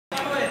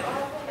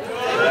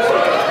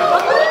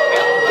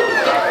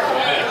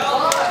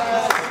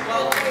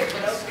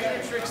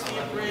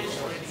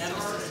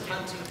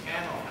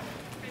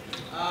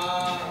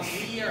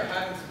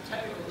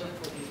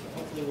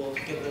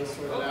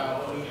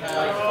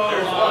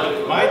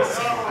Mics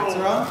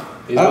are on?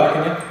 He's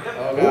blocking you.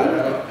 Oh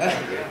god.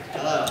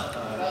 Hello.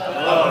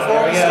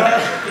 Before we start,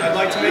 I'd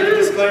like to make a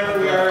disclaimer.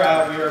 We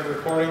are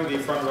recording the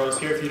front rows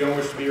here. If you don't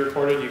wish to be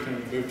recorded, you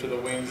can move to the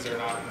wings. They're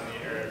not in the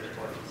area of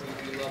recording.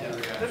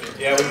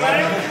 Yeah, we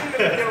might.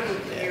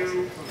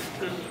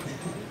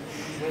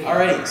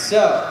 Alrighty,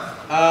 so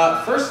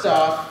first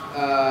off,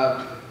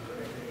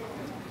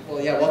 well,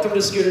 yeah, welcome to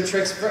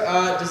Scootertrix.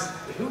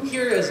 Who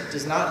here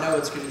does not know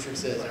what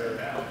Scootertrix is?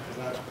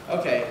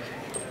 Okay,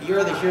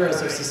 you're the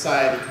heroes of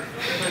society.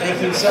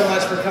 Thank you so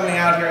much for coming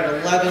out here at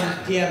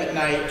 11 p.m. at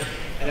night.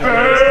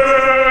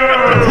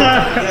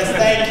 Yes,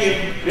 thank you.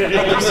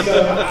 Thank you,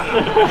 Scott.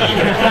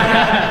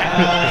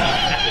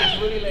 It's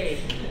really late.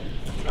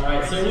 All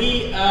right, so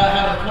we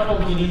have a couple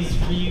of goodies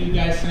for you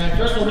guys tonight.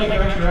 First, we'll make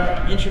our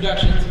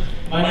introductions.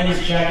 My name is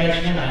Jack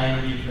Edgman. I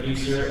am the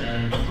producer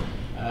and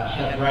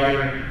head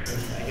writer, I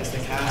guess the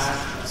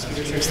cast of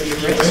Scootertrix the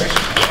Abridged.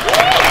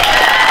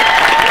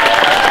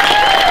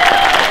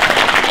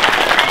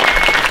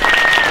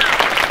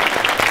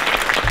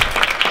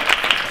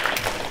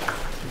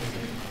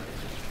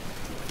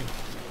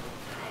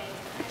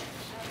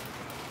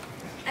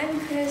 I'm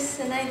Chris,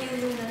 and I do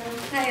Luna.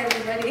 Hi,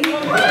 everybody.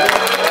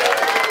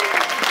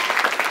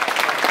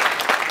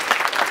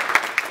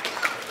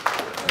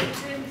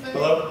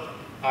 Hello.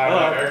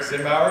 I'm Eric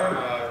Zimbauer.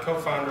 I'm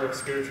co-founder of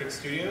Scootertrix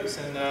Studios,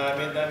 and I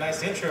made that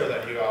nice intro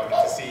that you all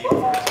get to see.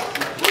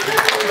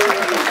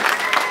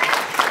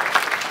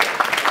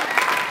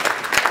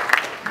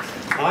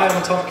 Hi,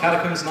 I'm Tom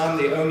Catacombs, and I'm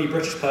the only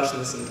British person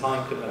in this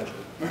entire convention.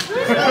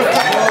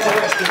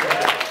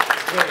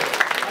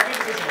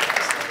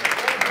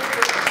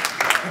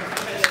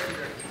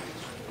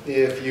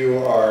 If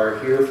you are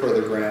here for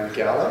the Grand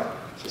Gala,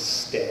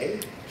 just stay.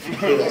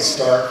 It'll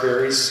start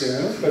very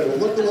soon, but it'll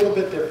look a little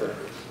bit different.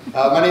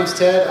 My name's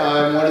Ted.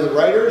 I'm one of the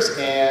writers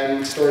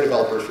and story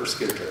developers for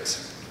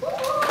Scootertrix.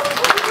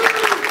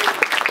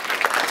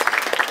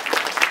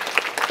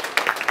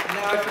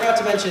 Now, I forgot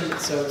to mention,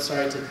 so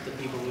sorry to the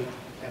people who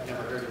have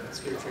never heard of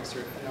Scootertrix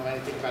or know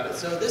anything about it.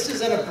 So this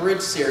is an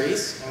abridged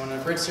series, and what an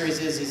abridged series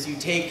is you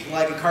take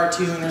like a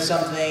cartoon or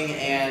something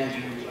and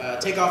you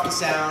take off the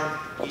sound,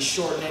 you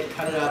shorten it,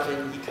 cut it up,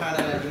 and you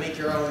make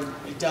your own,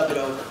 you dub it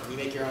over, you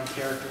make your own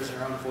characters,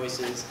 your own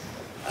voices.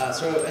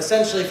 So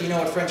essentially, if you know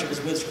what Friendship is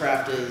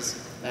Witchcraft is,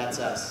 that's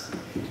us.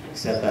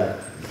 Except better.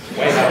 I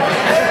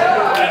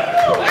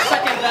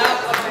second that.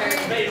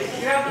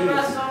 You have the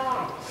best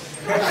song.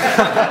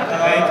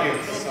 Thank you.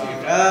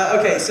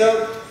 Okay,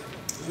 so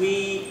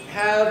we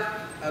have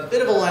a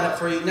bit of a lineup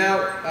for you. Now,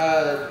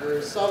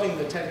 we're solving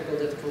the technical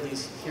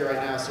difficulties here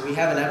right now, so we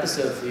have an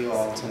episode for you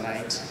all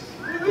tonight.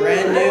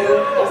 Brand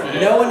new.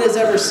 No one has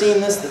ever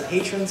seen this. The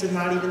patrons have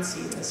not even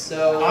seen this.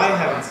 So I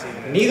haven't seen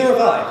it. Neither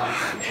have I.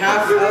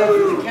 half of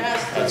the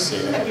cast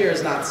here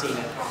has not seen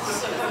it.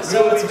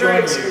 So it's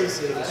very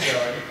exclusive.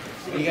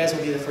 You guys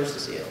will be the first to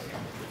see it.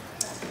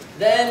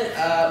 Then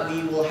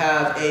we will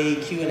have a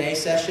Q&A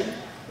session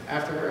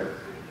afterward.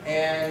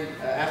 And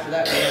after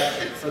that,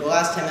 for the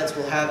last 10 minutes,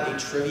 we'll have a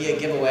trivia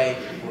giveaway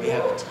where we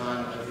have a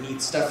ton of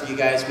neat stuff for you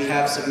guys. We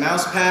have some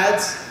mouse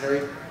pads,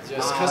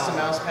 just custom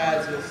mouse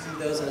pads. You'll see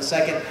those in a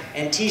second.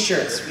 And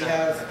t-shirts. We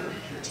have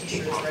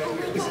t-shirts right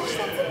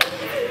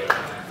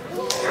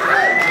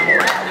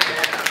here.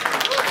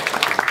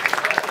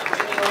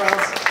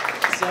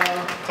 So,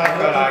 Talk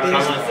about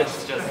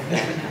It's just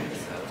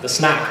The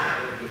snack.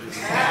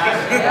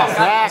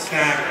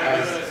 snack.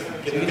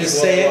 you can just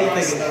say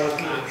anything about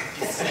it.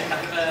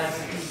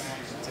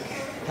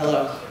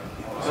 Hello.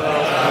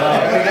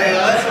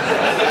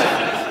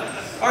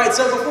 All right,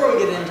 so before we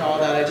get into all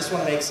that, I just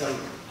want to make a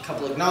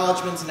couple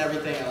acknowledgements and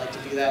everything. I like to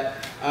do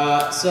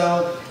that.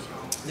 So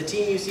the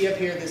team you see up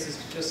here, this is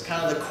just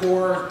kind of the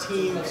core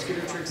team of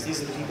Scootertrix.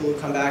 These are the people who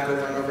come back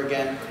over and over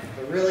again.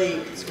 But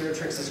really,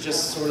 Scootertrix is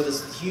just sort of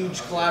this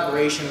huge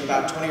collaboration of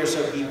about 20 or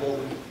so people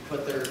who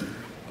put their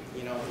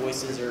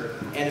voices or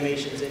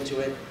animations into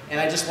it. And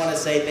I just want to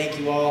say thank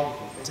you all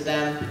to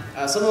them.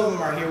 Some of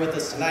them are here with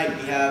us tonight.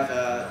 We have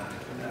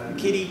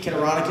Kitty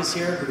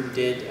here, who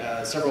did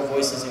several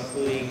voices,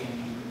 including,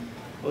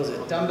 what was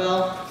it,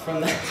 Dumbbell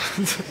from that.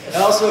 And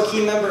also a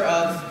key member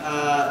of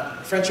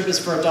Friendship is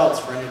for Adults,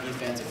 for any of you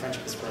fans of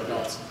Friendship is for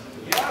Adults.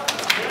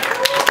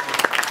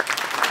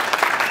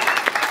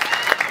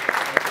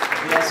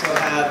 We also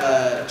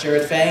have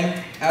Jared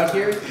Fang out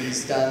here.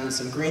 He's done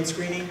some green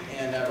screening,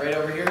 and right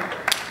over here.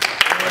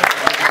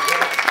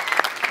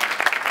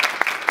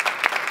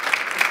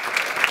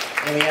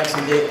 And we have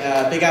some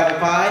Big Apple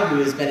Pie, who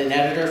has been an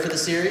editor for the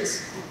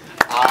series.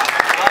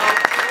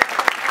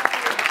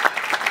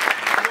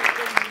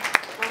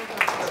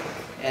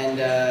 And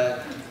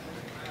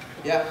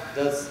yeah,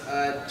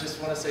 just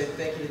want to say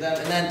thank you to them.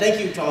 And then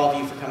thank you to all of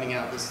you for coming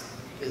out. This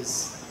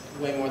is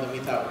way more than we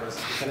thought we were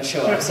going to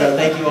show up. So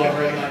thank you all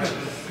very much.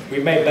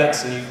 We've made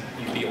bets and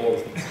you beat all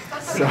of them.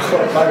 So,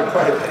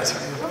 quite a bit.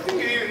 How can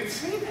you even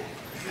see that?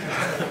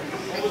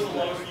 What was the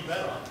lowest you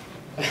bet on?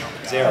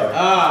 0.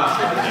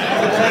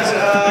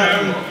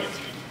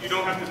 You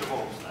don't have to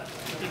divulge that.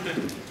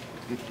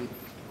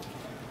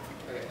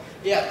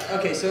 Yeah,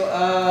 okay, so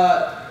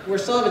we're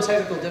still having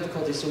technical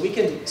difficulties, so we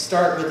can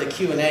start with the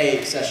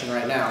Q&A session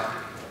right now.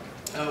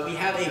 We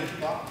have a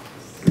box.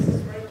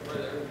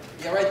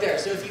 Yeah, right there.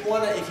 So if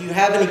you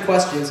have any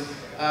questions,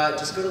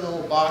 just go to the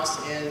little box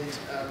and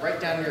write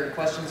down your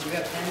questions. You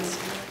have pens?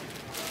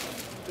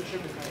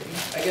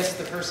 I guess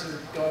the person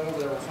going over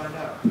there will find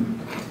out.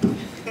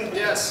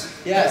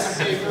 Yes. Yes.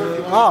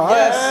 Oh,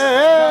 yes.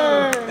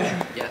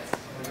 Yes.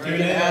 You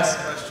can ask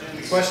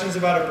questions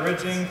about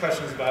abridging,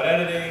 questions about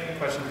editing,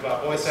 questions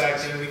about voice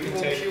acting. We can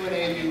take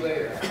Q&A you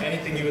later.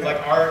 anything you would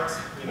like, art.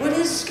 You know. What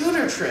is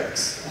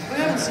Scootertrix? We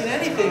haven't seen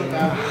anything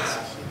about it.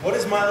 What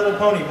is My Little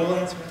Pony? We'll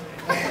answer.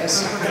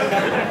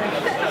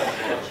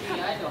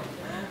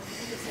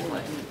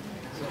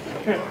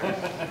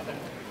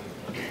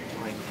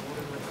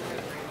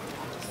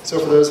 So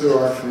for those who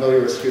aren't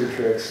familiar with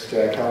Scootertrix,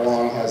 Jack, how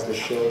long has the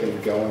show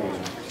been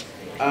going?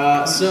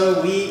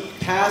 So we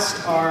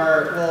passed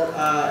our,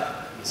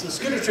 so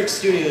Scootertrix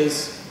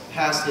Studios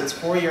passed its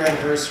 4-year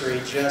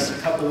anniversary just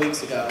a couple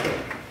weeks ago.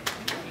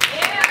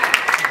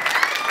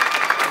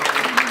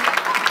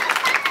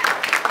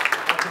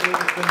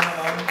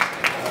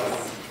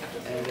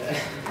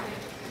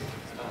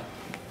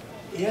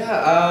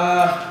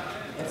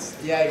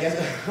 I guess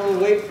we'll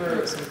wait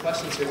for some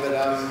questions here, but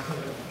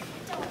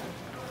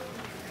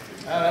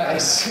I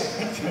just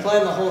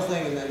planned the whole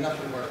thing and then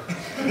nothing worked.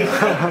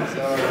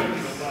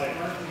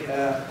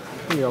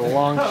 A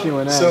long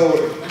Q&A.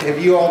 So have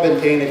you all been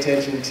paying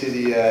attention to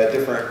the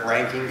different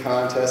ranking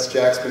contests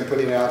Jack's been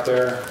putting out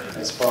there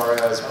as far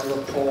as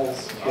the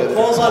polls? The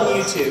polls on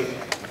YouTube.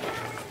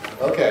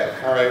 Okay,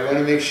 all right. We want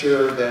to make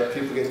sure that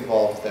people get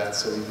involved with that,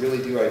 so we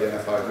really do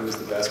identify who is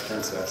the best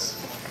princess.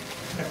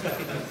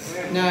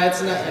 No,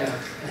 it's not.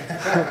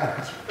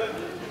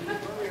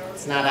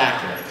 It's not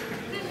accurate.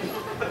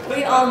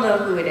 We all know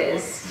who it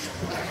is.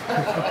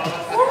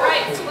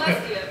 Right,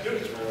 Celestia.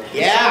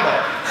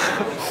 Yeah.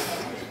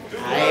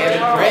 I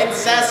am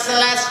Princess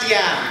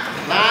Celestia.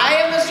 I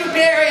am the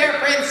superior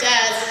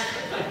princess.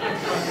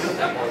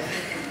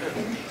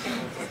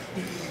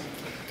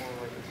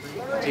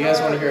 Do you guys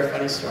want to hear a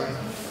funny story?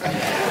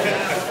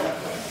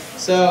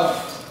 So,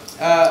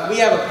 we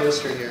have a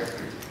poster here.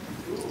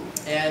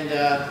 And,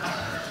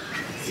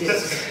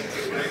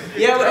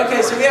 yeah,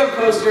 okay, so we have a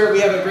poster. We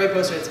have a great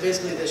poster. It's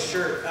basically this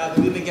shirt.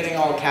 We've been getting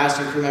all cast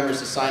and crew members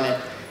to sign it.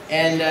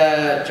 And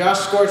Josh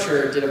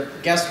Scorcher did a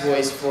guest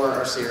voice for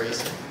our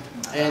series.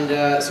 And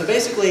so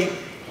basically,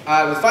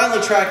 we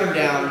finally track him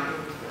down,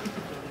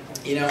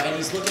 you know, and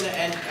he's looking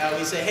at, and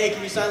we say, hey,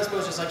 can you sign this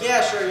poster? He's like,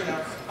 yeah, sure, you know,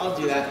 I'll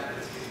do that.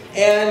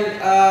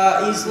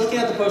 And he's looking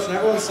at the poster, and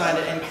everyone signed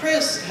it, and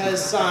Chris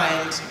has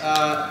signed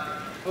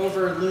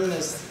over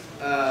Luna's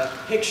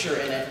picture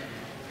in it.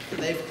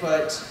 They've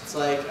put, it's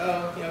like,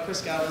 oh, you know,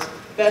 Chris Galvez,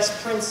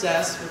 best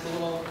princess, with a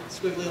little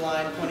squiggly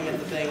line pointing at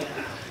the thing.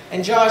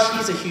 And Josh,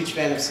 he's a huge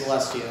fan of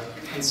Celestia,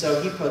 and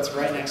so he puts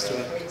right next to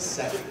it,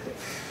 second.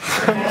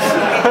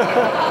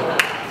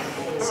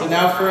 So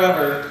now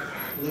forever,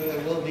 Luna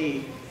will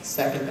be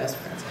second best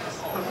princess.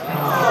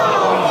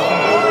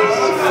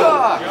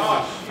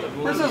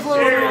 Princess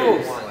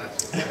Rules.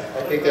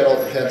 I think that all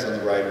depends on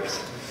the writers.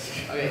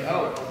 Okay,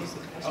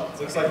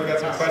 Looks like we got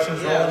some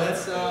questions yeah, rolling in.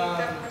 let's,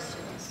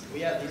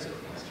 yeah, these are the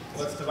questions.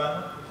 Let's divide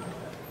them.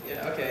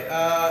 Yeah, okay,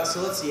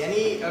 so let's see,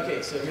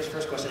 okay, so here's the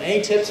first question.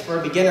 Any tips for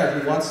a beginner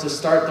who wants to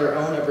start their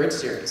own abridged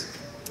series?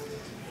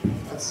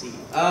 Let's see.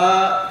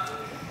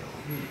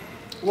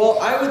 Well,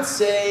 I would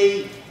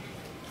say,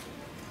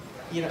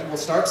 you know, we'll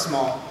start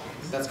small.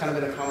 That's kind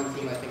of been a common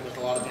theme, I think, with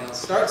a lot of panels.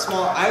 Start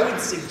small. I would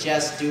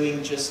suggest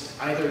doing just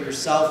either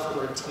yourself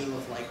or a team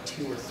of like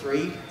 2 or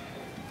 3.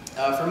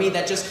 For me,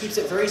 that just keeps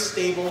it very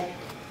stable.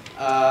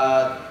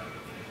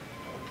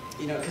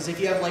 You know, because if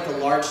you have like a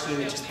large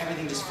team,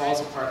 everything just falls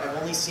apart. I've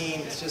only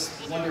seen, it's just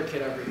Wonder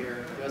Kid over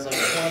here, who has like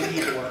 20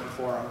 people working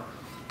for him.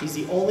 He's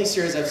the only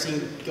series I've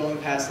seen going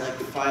past like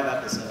 5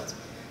 episodes.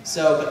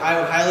 So, but I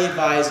would highly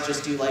advise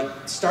just do like,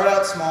 start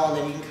out small and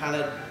then you can kind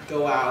of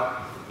go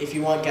out. If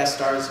you want guest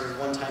stars or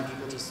one-time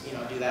people, just, you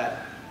know, do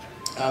that.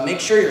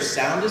 Make sure your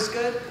sound is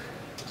good.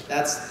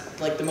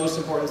 That's like the most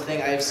important thing.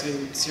 I have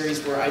seen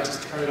series where I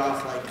just turn it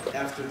off like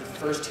after the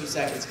first 2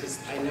 seconds because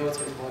I know it's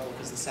going to be horrible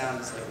because the sound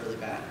is like really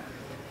bad.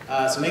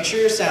 So make sure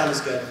your sound is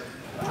good.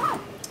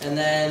 And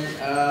then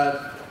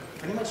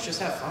pretty much just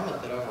have fun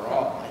with it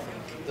overall, I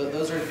think.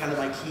 Those are kind of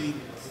my key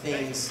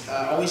things.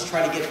 Always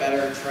try to get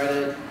better, try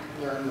to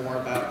learn more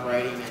about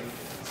writing and,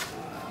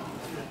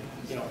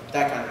 you know,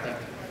 that kind of thing.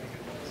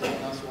 Does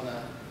anyone else want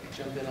to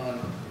jump in on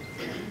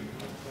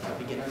a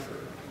beginner for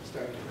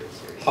starting a great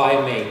series? Hi,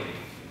 me.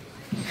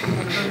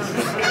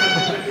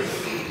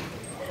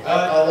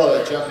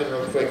 I'll jump in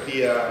real quick.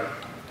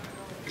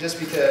 Just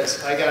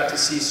because I got to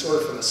see sort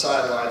of from the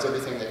sidelines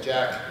everything that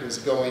Jack was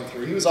going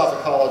through. He was off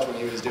of college when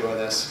he was doing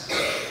this.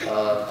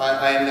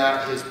 I am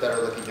not his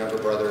better-looking younger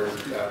brother,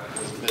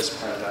 Miss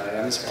Print. I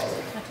am his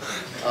father.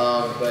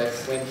 But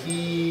when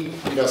he,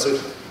 you know, so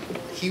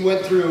he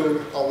went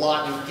through a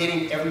lot in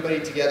getting everybody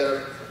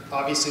together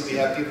obviously we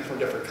have people from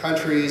different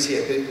countries, you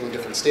have people in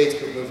different states,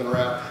 people moving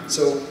around.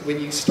 So when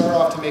you start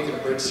off to make an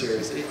abridged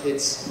series,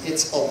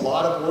 it's a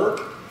lot of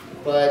work,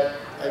 but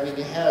I mean,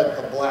 you had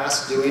a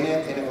blast doing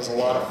it, and it was a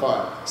lot of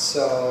fun.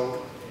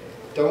 So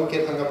don't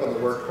get hung up on the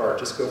work part,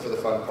 just go for the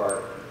fun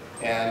part.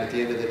 And at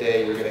the end of the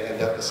day, you're going to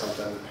end up with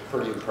something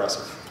pretty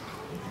impressive.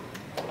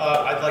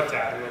 I'd like to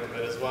add a little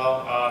bit as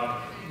well.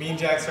 Me and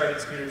Jack started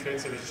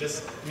Scootertrix. It was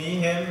just me,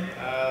 him,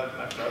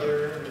 my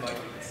brother, and like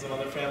some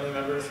other family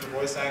members for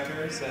voice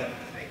actors, and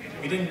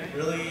we didn't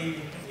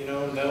really,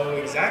 know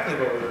exactly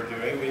what we were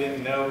doing. We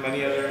didn't know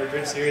many other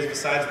abridged series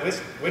besides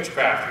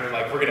witchcraft. We were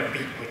like, we're gonna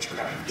beat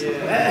witchcraft.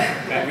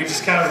 Yeah. And we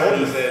just kind of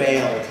rolled with it.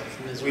 Failed.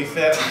 We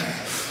failed.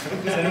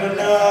 Does anyone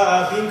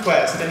know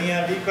BeanQuest? Any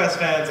BeanQuest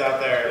fans out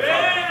there?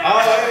 Yeah.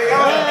 Oh, there you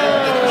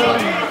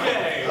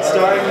go.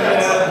 Starring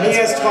me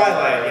as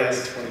Twilight.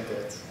 Yes. 20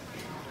 bits.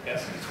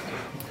 Yes.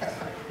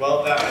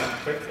 Well, that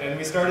went quick, and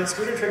we started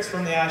Scootertrix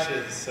from the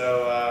ashes,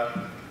 so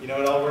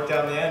it all worked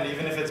out in the end.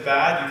 Even if it's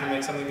bad, you can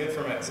make something good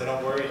from it, so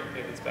don't worry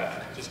if it's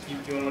bad. Just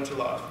keep doing what you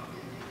love.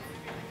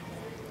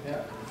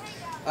 Yeah.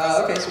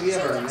 Okay, so we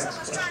have our next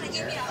question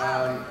here.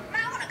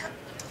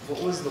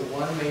 What was the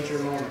one major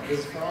moment, this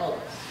is for all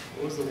of us,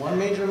 what was the one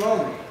major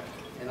moment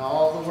in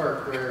all of the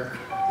work where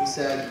we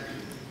said,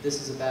 this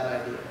is a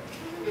bad idea?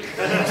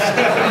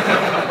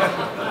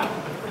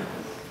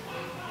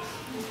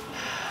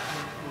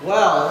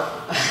 Well,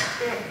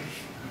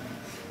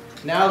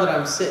 now that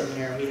I'm sitting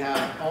here, we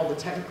have all the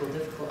technical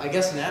difficulties. I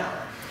guess now.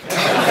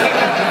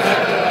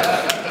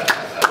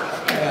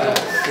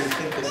 Can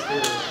think this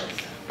through.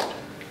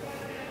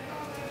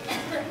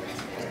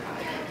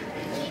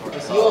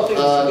 So you all think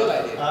it's a good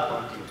idea?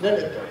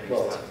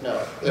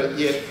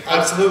 Yeah,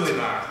 Absolutely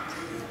not.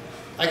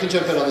 I can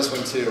jump in on this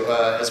one too.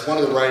 As one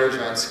of the writers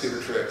on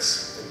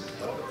Scootertrix,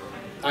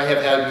 I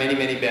have had many,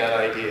 many bad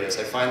ideas.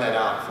 I find that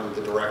out from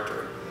the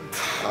director.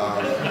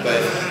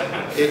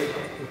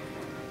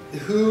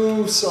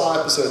 Who saw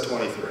episode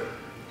 23?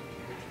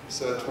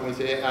 Episode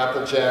 23,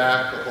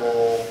 Applejack, the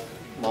whole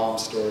mom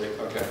story.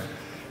 Okay.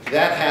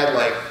 That had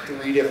like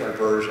 3 different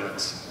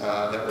versions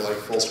that were like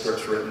full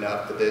scripts written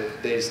up, but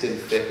they just didn't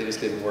fit, they just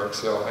didn't work.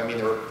 So, I mean,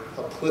 there were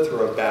a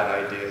plethora of bad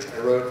ideas. I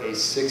wrote a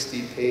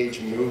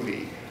 60-page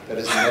movie that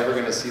is never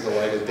going to see the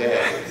light of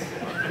day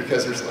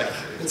because there's like,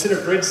 it's an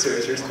abridged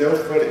series, there's no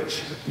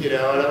footage, and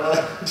I'm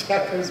like,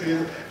 Jack comes to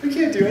me, we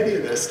can't do any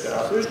of this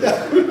stuff, we don't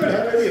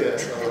have any of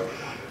this. So,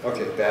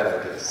 okay, bad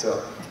ideas.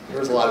 So there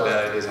was a lot of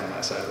bad ideas on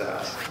my side of the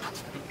house.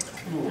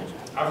 Ooh,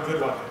 I have a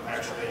good one,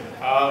 actually.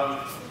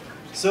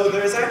 So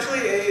there's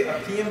actually a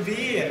PMV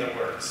in the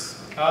works.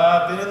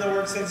 Been in the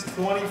works since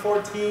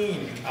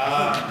 2014. I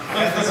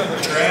had this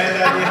grand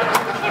idea.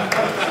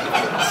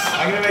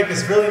 I'm going to make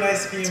this really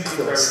nice PMV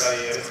for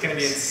everybody. It's going to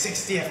be in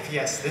 60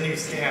 FPS, the new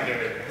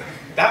standard.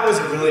 That was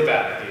a really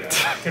bad idea.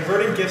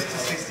 Converting GIFs to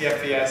 60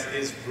 FPS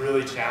is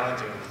really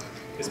challenging,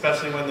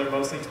 especially when they're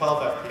mostly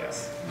 12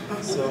 FPS.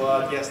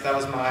 So yes, that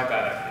was my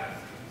bad idea.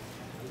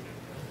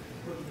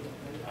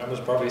 I was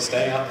probably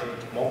staying up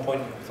at one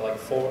point for like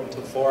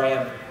 4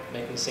 a.m.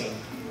 making a scene.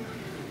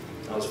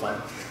 That was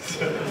fun.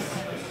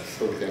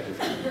 Okay, thank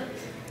you.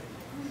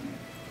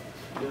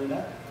 Doing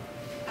that?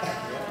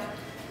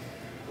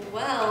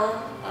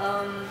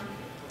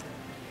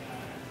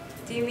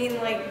 Do you mean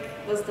like,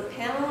 was the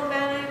panel a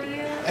bad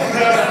idea?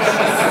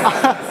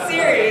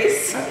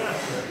 Series.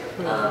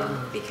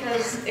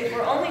 Because if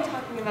we're only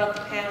talking about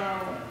the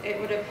panel, it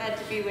would have had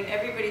to be when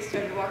everybody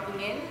started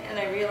walking in and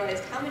I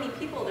realized how many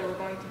people there were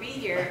going to be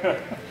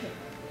here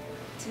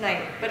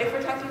tonight. But if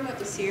we're talking about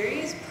the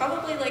series,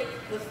 probably like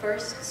the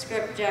first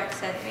script Jack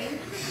sent me.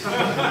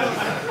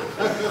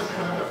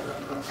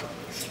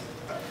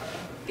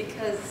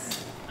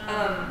 Because,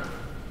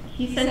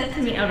 he sent it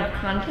to me out of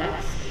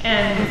context,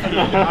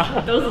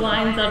 and those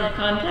lines out of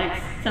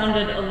context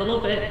sounded a little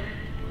bit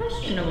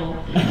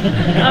questionable.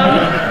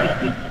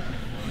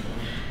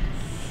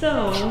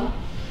 So,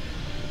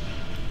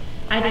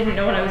 I didn't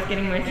know what I was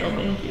getting myself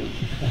into.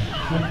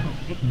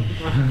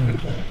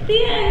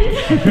 The end.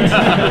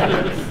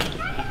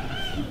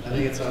 I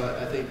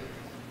think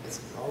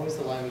it's always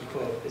the line we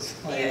quote. It's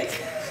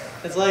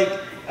like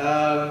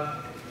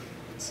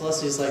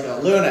Celestia's like,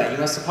 Luna, you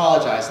must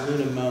apologize.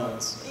 Luna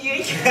moans.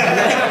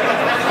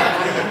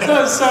 So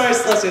I'm sorry,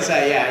 Celestia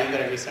said, yeah, you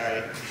better be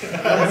sorry.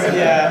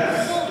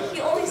 Yeah. well, he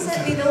only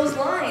sent me those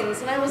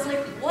lines, and I was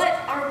like, what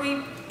are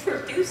we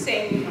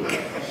producing?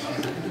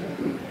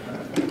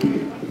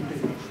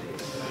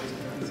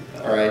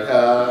 All right,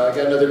 I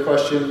got another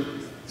question.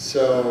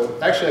 So,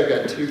 actually I've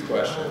got 2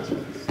 questions.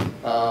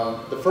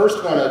 The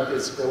first one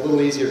is a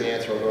little easier to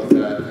answer. I'll go with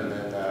that, and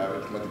then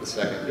we can look at the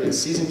second. Is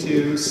Season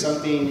 2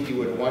 something you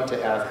would want to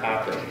have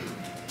happen?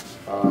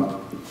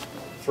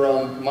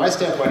 From my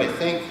standpoint, I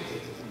think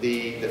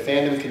the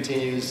fandom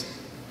continues,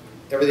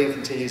 everything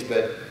continues,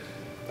 but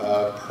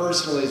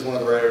personally as one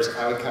of the writers,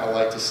 I would kind of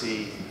like to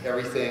see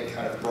everything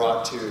kind of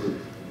brought to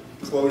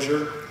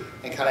closure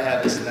and kind of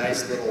have this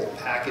nice little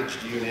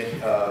packaged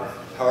unit of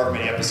however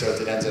many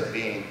episodes it ends up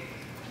being,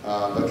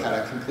 but kind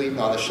of complete and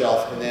on the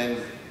shelf. And then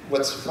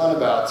what's fun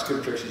about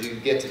Scootertrix is you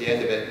can get to the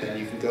end of it and then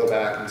you can go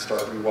back and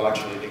start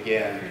rewatching it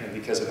again. And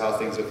because of how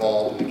things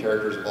evolved and the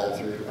characters evolved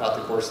throughout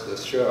the course of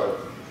this show,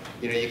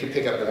 you know, you can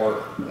pick up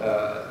more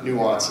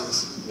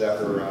nuances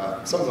that were,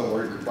 some of them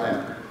were even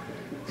planned.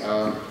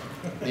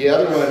 The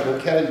other one, will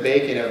Kevin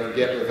Bacon ever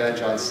get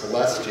revenge on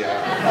Celestia?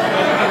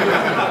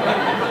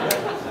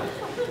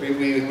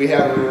 we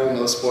have a rule,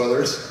 no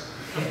spoilers.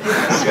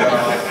 So,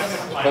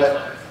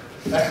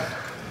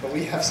 but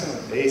we have some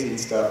amazing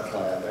stuff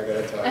planned, I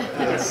gotta tell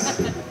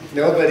you.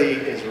 Nobody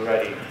is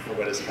ready for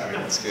what is coming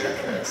in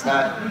Scootertrix.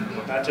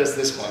 Not just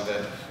this one,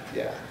 but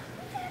yeah.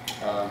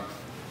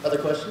 Other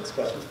questions?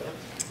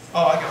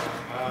 Oh, I got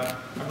one.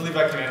 I believe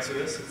I can answer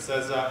this. It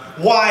says,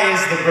 why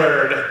is the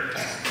bird?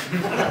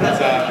 It's,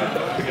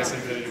 I guess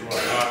Infinity War.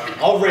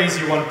 I'll raise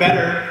you one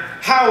better.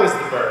 How is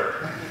the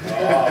bird?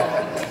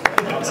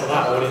 Answer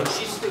that, audience.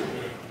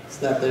 So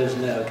that there's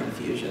no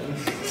confusion.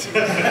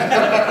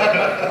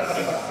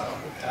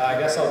 I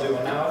guess I'll do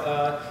one now.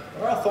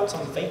 What are our thoughts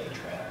on Vapor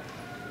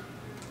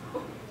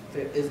Trail?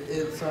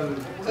 It's from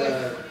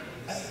the...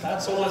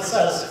 That's all it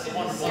says. It's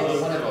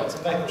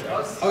Vapor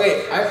Trail.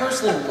 Okay, I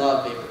personally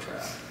love Vapor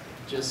Trail.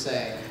 Just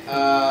saying.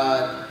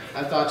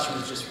 I thought she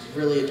was just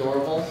really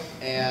adorable,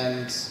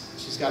 and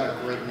she's got a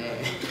great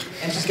name.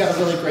 And she's got a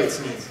really great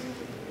sneeze.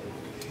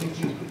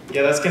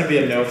 Yeah, that's going to be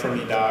a no for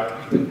me, dog.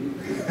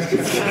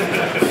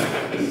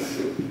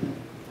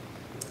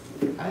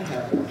 I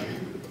have one.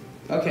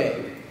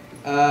 Okay.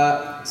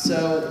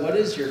 So what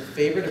is your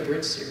favorite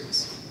abridged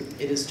series?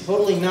 It is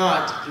totally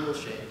not Jewel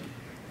Shade.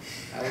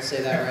 I will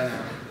say that right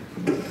now.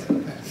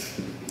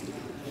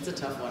 It's a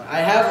tough one. I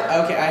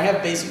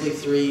have basically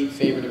 3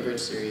 favorite abridged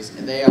series,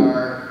 and they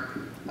are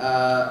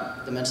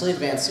the Mentally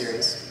Advanced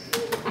series,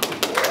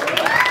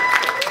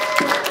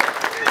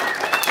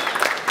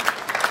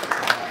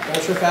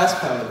 Ultra Fast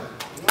Pony,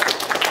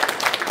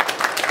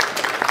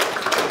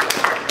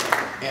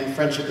 and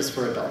Friendship is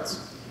for Adults.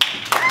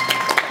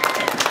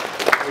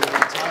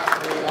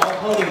 Top 3, all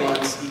pony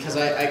ones, because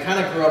I kind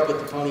of grew up with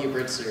the Pony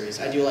Abridged series.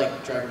 I do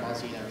like Dragon Ball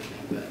Z and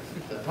everything, but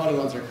the pony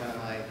ones are kind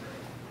of like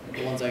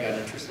the ones I got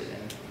interested in.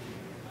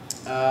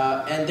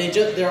 And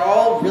they're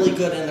all really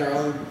good in their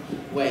own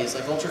ways.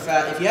 Like Ultra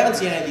Fast, if you haven't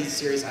seen any of these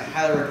series, I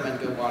highly recommend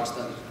go watch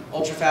them.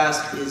 Ultra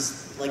Fast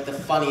is like the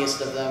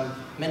funniest of them.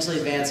 Mentally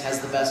Advanced has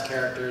the best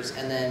characters,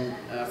 and then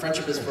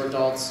Friendship is for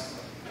Adults.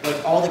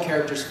 Like all the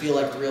characters feel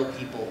like real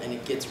people, and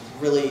it gets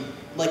really,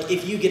 like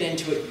if you get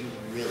into it, you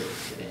really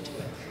get into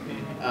it.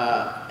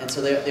 And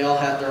so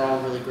they're all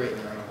really great in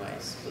their own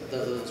ways. But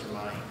those are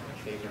my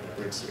favorite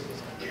abridged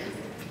series.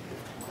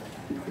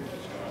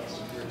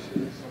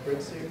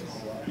 Abridged series?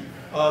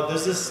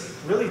 There's this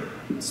really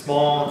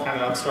small kind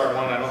of upstart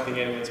one I don't think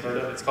anyone's heard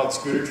of. It's called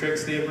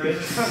Scootertrix the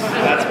Abridged.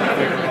 That's my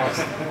favorite one.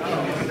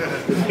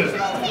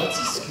 What's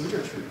a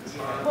Scootertrix?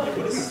 What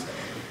is this?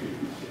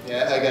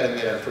 Yeah, I gotta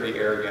admit, I'm pretty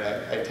arrogant.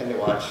 I tend to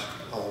watch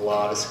a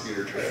lot of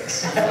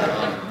Scootertrix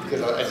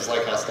because I just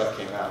like how stuff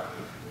came out.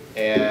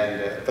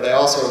 But I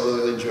also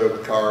really enjoy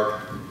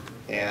Picard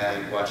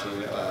and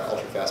watching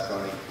Ultra Fast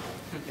Pony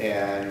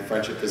and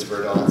Friendship is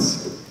for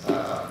Adults.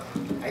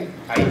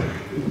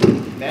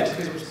 Magic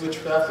is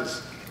Witchcraft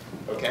is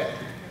okay.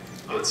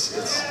 It's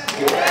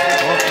good.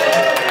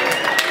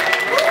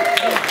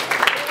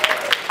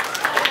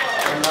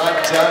 I'm not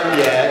done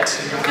yet.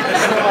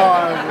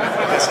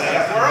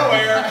 We're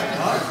aware.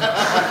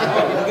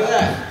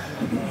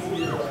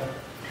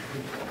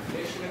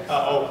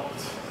 Oh,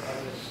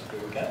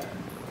 look at that.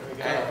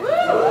 Okay.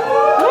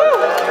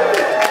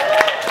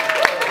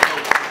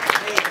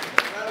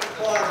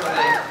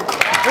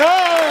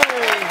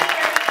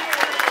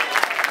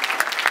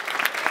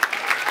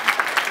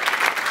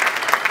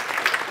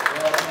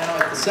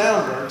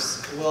 Sound works.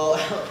 Well,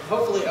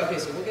 hopefully, okay,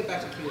 so we'll get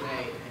back to Q&A in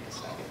a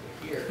second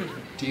here.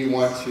 Do you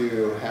want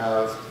to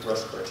have the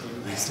rest of our team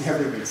who's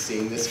never even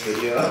seen this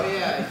video? Oh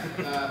yeah,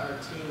 our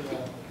team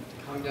will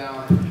come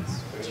down.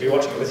 We'll be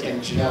watching with you.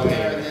 Enjoy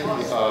And then,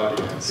 the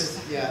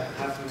audience. yeah,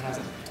 have them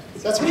have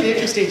That's one of the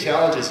interesting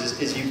challenges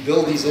is you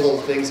build these little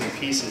things in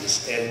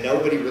pieces and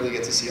nobody really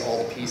gets to see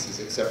all the pieces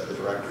except for the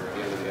director at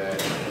the end of the day.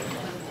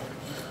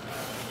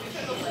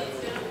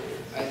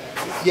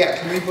 Yeah,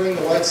 can we bring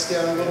the lights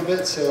down a little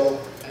bit so...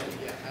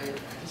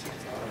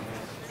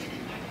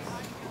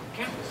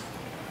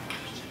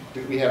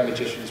 We have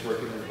magicians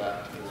working in the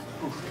back.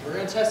 We're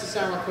going to test the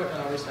sound real quick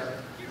and I'll restart it.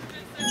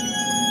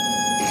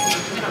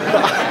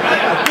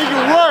 I think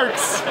it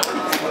works!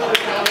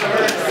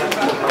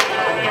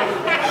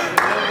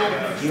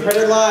 You heard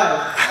it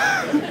live.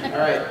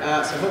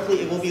 Alright, so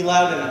hopefully it will be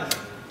loud enough.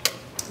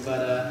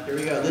 But here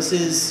we go. This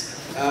is,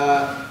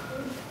 yeah,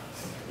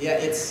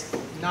 it's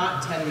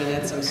not 10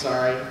 minutes, I'm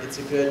sorry. It's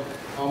a good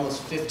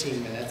almost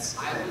 15 minutes.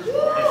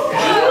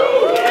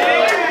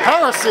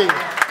 Heresy!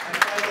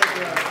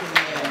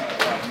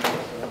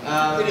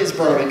 It is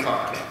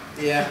BronyCon.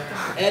 Yeah,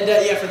 and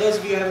yeah, for those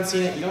of you who haven't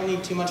seen it, you don't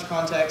need too much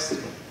context,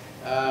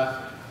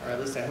 or at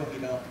least I hope you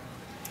don't.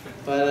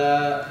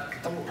 But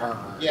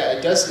Yeah,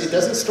 it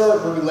doesn't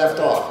start where we left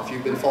off if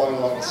you've been following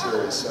along the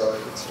series. So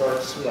it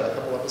starts about a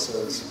couple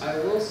episodes. I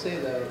will say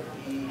though,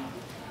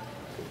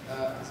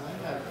 because I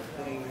have a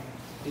thing.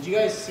 Did you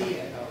guys see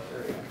it? Oh,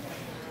 there we go.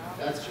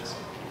 That's just.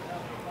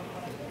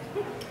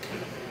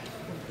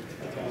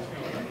 Okay.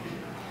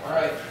 All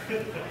right.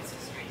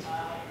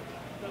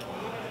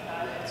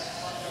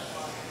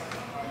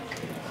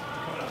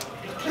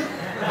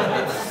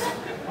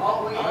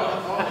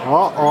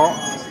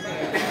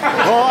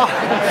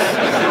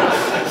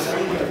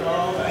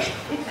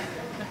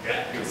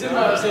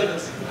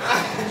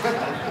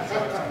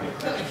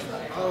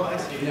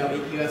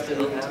 You have to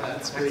look into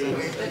that screen.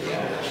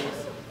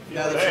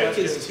 Now the trick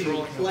is to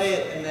play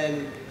it and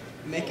then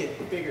make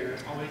it bigger.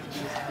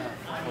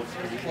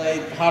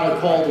 Play hot or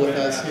cold with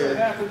us here.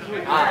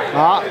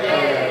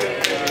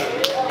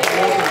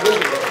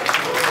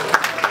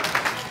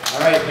 All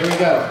right, here we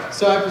go.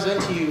 So I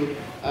present to you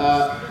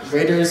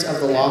Raiders of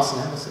the Lost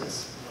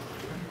Nemesis.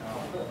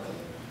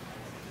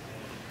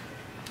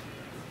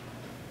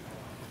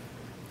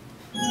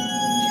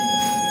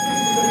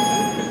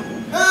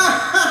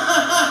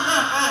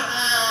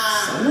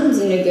 Someone's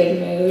in a good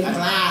mood. At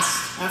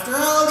last, after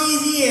all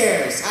these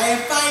years, I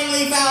have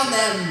finally found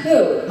them.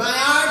 Who? My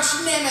arch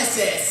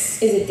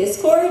nemesis. Is it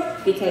Discord?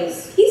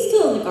 Because he's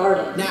still in the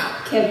garden. No.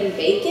 Kevin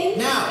Bacon?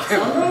 No.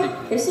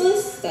 Sombra?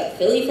 Chrysalis? That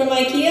filly from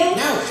IKEA?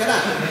 No, shut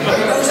up. My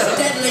most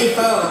deadly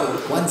foe.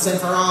 Once and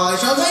for all, I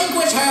shall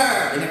vanquish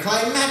her in a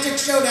climactic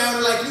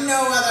showdown like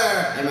no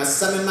other. I must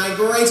summon my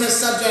greatest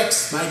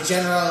subjects, my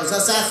generals,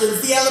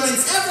 assassins, the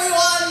elements,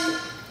 everyone.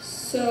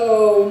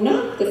 So,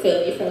 not the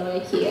filly from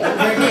IKEA.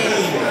 Her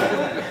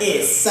name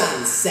is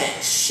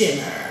Sunset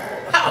Shimmer.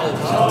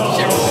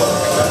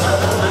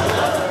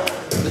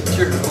 That's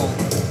your fault.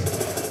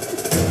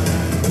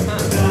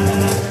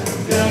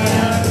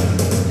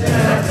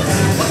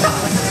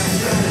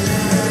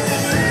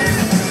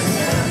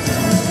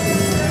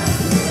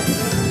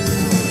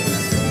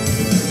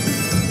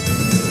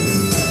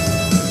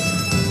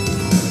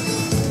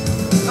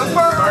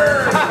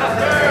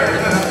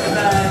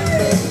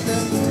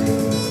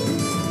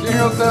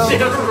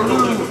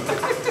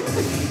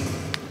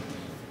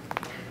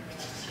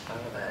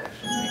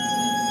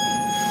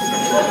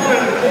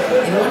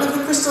 In one of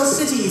the crystal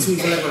cities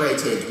we've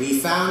liberated, we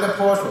found a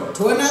portal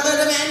to another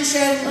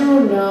dimension. Oh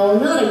no,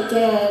 not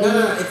again.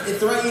 No, it's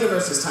the right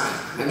universe this time.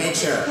 I made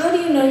sure. How do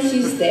you know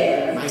she's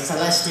there? My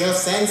celestial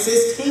sense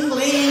is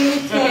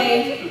tingling.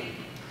 Okay.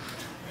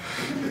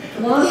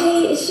 Why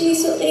is she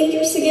so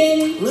dangerous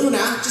again?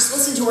 Luna, just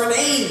listen to her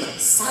name.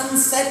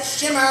 Sunset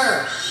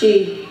Shimmer.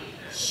 She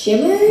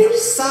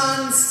shimmers?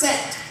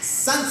 Sunset.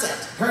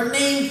 Sunset. Her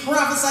name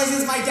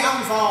prophesizes my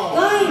downfall.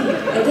 Fine,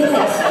 I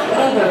guess.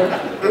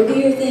 Whatever. Go do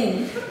your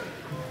thing.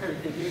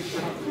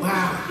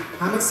 Wow,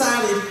 I'm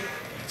excited.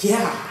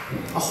 Yeah,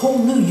 a whole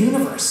new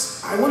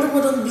universe. I wonder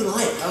what it'll be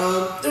like.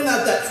 They're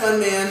not that fun,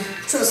 man.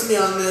 Trust me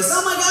on this.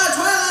 Oh my god,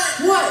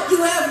 Twilight! What?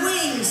 You have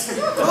wings!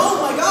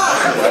 Oh my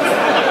god! You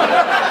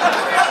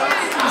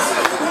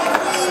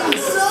have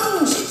wings!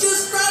 So, she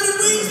just sprouted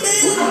wings,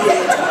 man!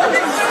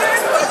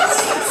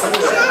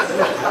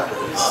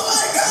 Oh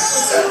my god!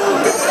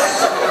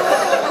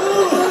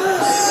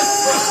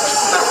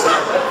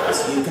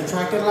 So you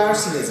contracted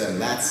larcenism,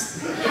 that's...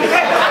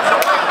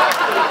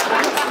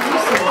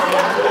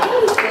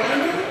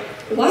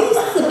 Why is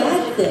this a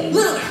bad thing?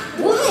 Luna!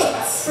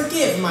 What?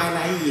 Forgive my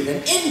naive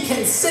and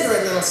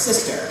inconsiderate little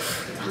sister.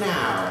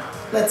 Now,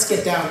 let's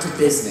get down to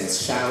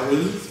business, shall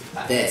we?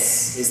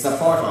 This is the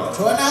portal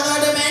to another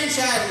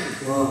dimension!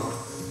 Whoa.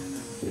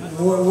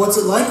 What's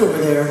it like over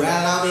there?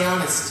 Well, I'll be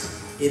honest.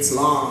 It's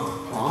long.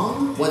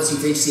 Long? Once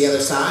you've reached the other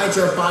side,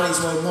 your bodies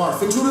will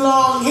morph into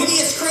long,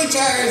 hideous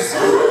creatures!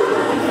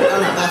 Oh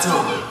no, that's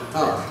home.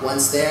 Oh,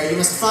 once there, you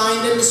must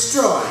find and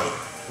destroy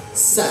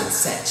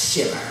Sunset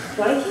Shimmer.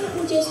 Why can't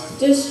we just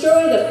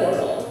destroy the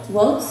portal?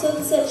 Won't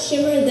Sunset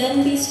Shimmer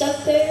then be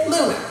stuck there?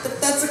 Luna,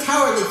 that's a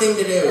cowardly thing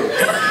to do.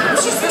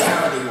 She's the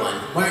cowardly one.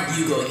 Why aren't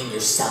you going in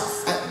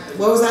yourself?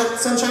 What was that,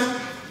 Sunshine?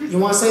 You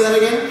want to say that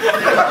again?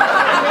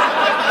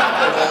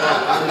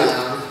 I'm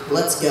down.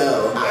 Let's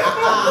go.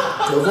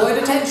 To avoid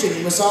attention,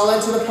 you must all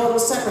enter the portal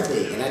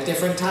separately and at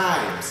different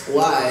times.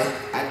 Why?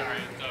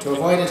 To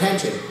avoid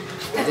attention.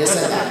 I just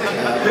said that.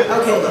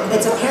 Okay, look,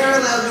 it's a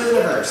parallel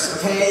universe,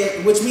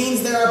 okay? Which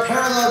means there are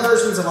parallel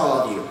versions of all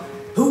of you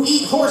who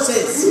eat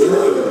horses.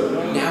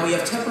 Now we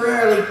have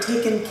temporarily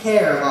taken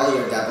care of all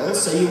your devils,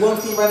 so you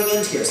won't be running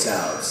into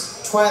yourselves.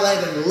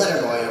 Twilight and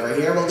Letterboy over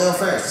here will go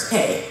first.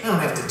 Hey, I don't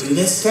have to do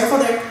this. Careful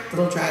there,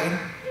 little dragon.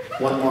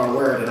 One more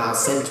word and I'll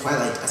send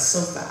Twilight a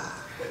sofa.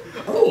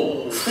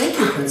 Oh, thank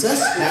you, princess.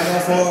 Now go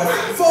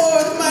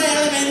forth my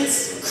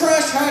elements.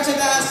 Crush her to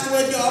dust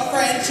with your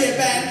friendship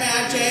and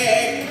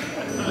magic.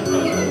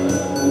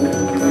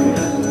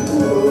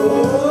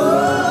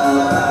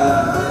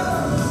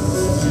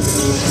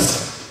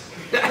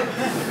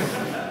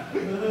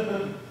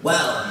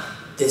 Well,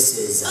 this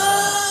is,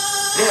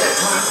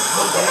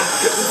 calm down.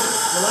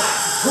 Relax,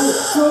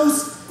 cool.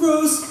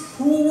 Gross.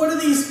 What are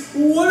these?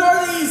 What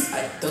are these?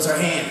 Those are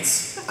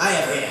hands. I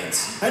have hands.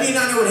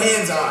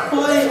 are.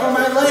 Why are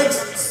my legs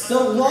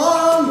so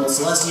long? Well,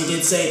 Celestia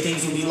did say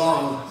things would be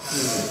long.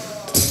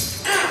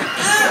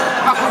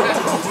 How did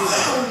you do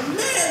that? Oh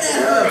man, that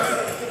hurt.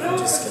 I'm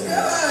just gonna...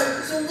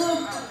 God, so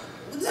look,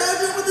 what's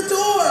happening with the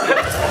door?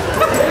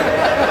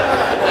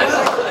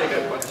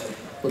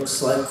 Well,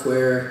 looks like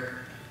we're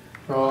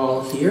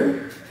all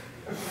here.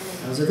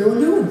 How's everyone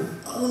doing?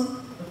 I'm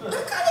kind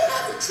of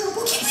having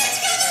trouble keeping it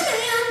together,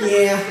 man.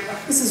 Yeah,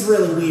 this is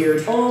really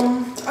weird.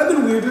 I've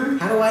been weirder.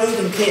 How do I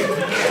even care?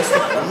 Just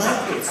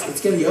relax.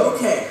 It's gonna be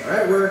okay. All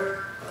right,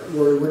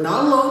 we're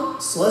not alone.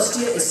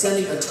 Celestia is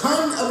sending a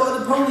ton of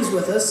other ponies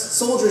with us,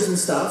 soldiers and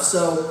stuff.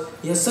 So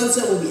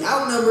Sunset will be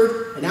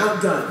outnumbered and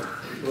outgunned.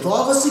 With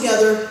all of us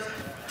together,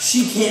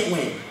 she can't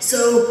win.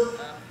 So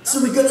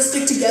we gonna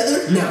stick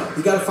together? No,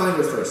 we gotta find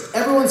her first.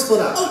 Everyone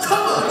split up. Oh,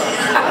 come on,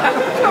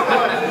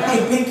 man!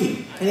 Hey,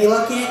 Pinky, any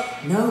luck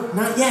yet? No,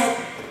 not yet.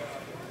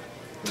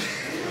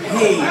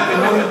 Hey,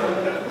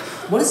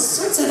 what does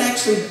Sunset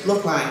actually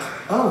look like?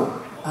 Oh,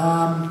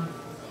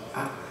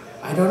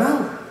 I don't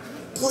know.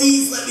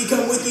 Please let me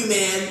come with you,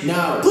 man.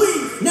 No.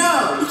 Please,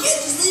 no! You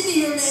can't just leave me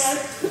here, man.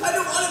 I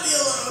don't want to be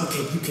alone.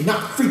 Okay, you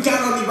cannot freak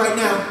out on me right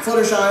now,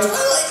 Fluttershy.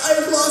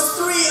 I've lost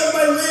 3 of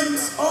my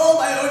limbs. All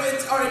my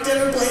organs are in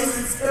different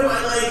places, and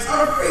my legs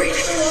are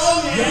freaking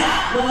long, man.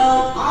 Yeah,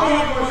 well, I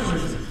have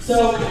questions.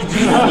 So,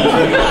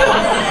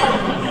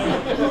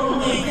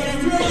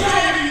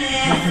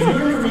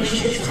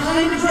 it's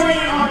time to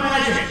train our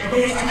magic.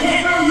 Okay, I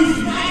can't really use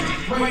magic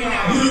right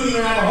now. You don't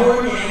even have a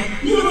horn, man.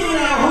 You don't even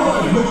have a horn.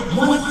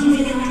 Once you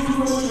get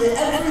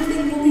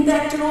everything will be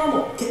back to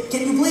normal.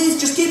 Can you please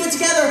just keep it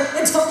together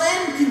until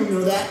then? You don't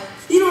know that.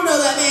 You don't know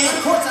that, man.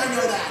 Of course I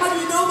know that. How do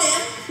you know,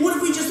 man? What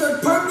if we just are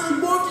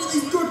permanently morphed into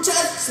these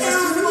grotesque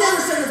arrows and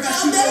never send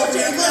us down?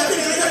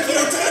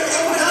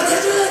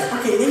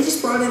 Okay, they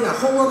just brought in a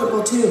whole other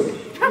platoon.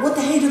 What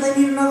the hey do they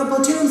need another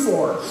platoon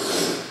for?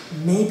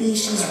 Maybe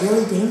she's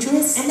really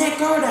dangerous? And that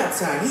guard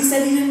outside, he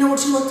said he didn't know what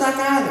she looked like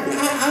either.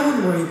 I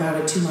wouldn't worry about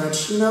it too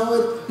much.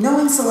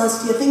 Knowing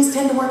Celestia, things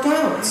tend to work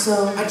out.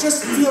 So I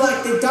just feel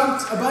like they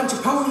dumped a bunch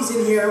of ponies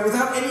in here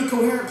without any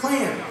coherent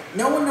plan.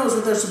 No one knows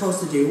what they're supposed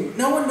to do.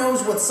 No one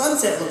knows what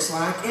Sunset looks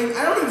like. And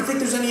I don't even think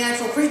there's any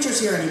actual creatures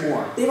here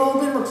anymore. They've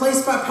all been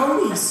replaced by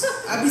ponies.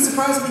 I'd be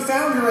surprised if we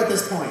found her at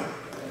this point.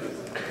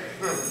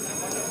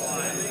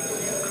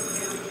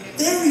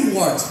 There you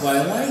are,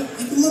 Twilight.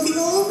 I've been looking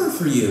all over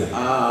for you.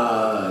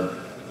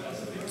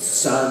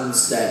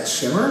 Sunset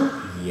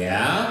Shimmer?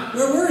 Yeah?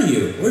 Where were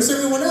you? Where's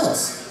everyone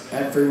else?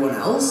 Everyone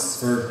else?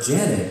 For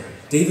Janet.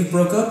 David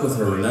broke up with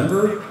her,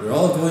 remember? We're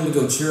all going to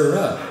go cheer her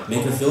up.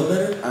 Make her feel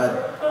better?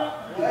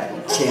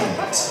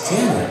 Janet.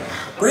 Janet.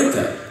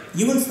 Breakup.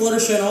 You and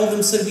Fluttershy and all of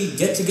them said we'd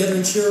get together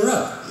and cheer her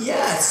up.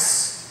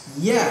 Yes,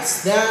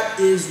 that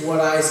is what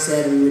I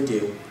said we would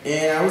do.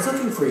 And I was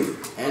looking for you.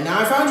 And now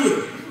I found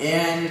you.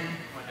 And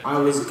I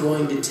was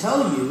going to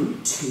tell you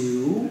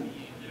to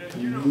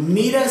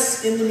meet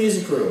us in the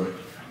music room,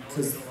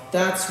 because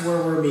that's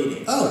where we're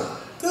meeting. Oh,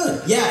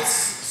 good. Yes.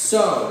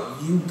 So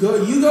you go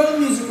to the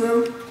music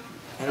room,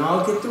 and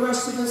I'll get the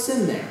rest of us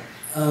in there.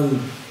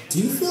 Do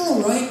you feel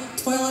alright,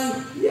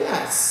 Twilight?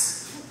 Yes.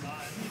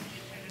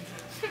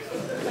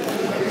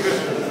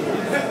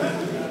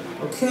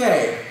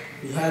 Okay.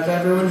 We have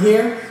everyone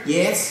here?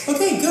 Yes.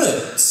 Okay,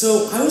 good.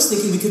 So I was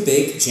thinking we could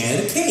bake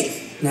Janet a cake.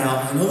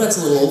 Now, I know that's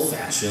a little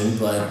old-fashioned,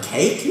 but...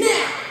 Cake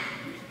now!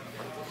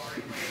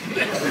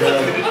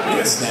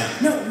 Yes, now.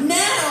 No,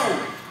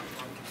 now!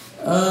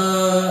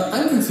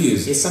 I'm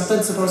confused. Is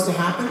something supposed to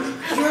happen?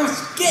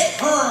 Just get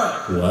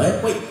her!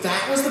 What? Wait,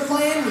 that was the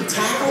plan? We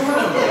tackle her?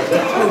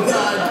 Oh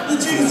god, the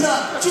jig is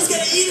up! She's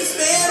gonna eat us,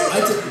 man!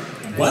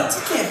 What?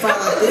 You can't fight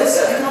like this.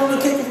 I can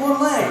only kick with one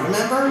leg,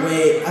 remember?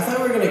 Wait, I thought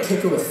we were gonna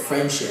kick her with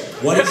friendship.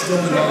 What is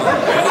going on?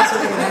 Why is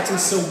everyone acting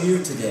so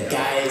weird today?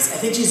 Guys, I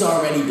think she's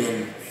already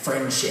been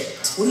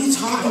friendshipped. What are you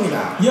talking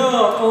about? Yeah,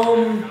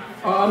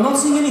 I'm not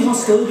seeing any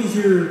hostility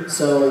here.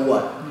 So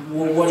what?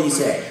 What do you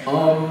say?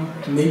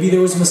 Maybe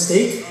there was a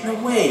mistake? No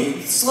way.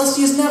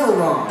 Celestia's never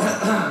wrong.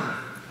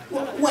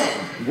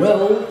 When?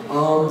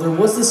 Well, there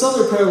was this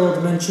other parallel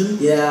dimension.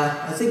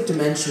 Yeah, I think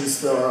dimensions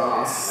throw her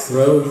off.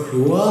 Throw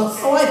who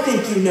off? Oh, I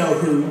think you know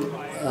who.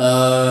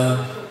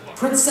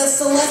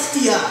 Princess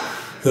Celestia.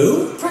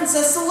 Who?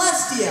 Princess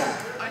Celestia.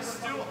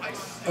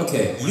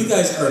 Okay, you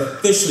guys are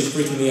officially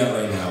freaking me out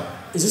right now.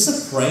 Is this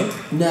a prank?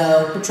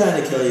 No, we're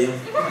trying to kill you.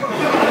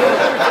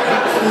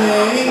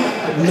 Okay,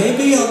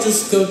 maybe I'll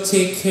just go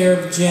take care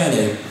of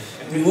Janet.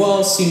 You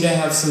all seem to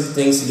have some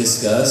things to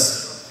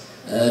discuss.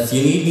 If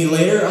you need me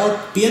later, I'll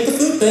be at the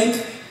food bank.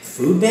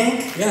 Food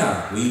bank?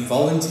 Yeah, we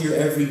volunteer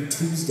every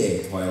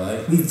Tuesday,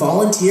 Twilight. We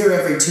volunteer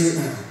every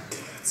Tuesday? Oh, God,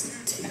 it's a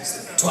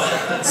Tuesday.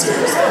 Twilight,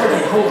 seriously.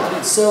 Okay, hold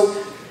on.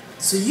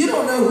 So you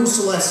don't know who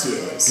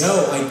Celestia is?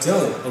 No, I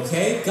don't,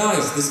 okay?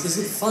 Guys, this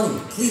isn't funny.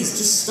 Please,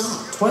 just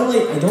stop.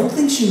 Twilight, I don't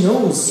think she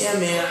knows. Yeah,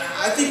 man,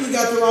 I think we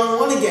got the wrong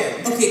one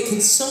again. Okay,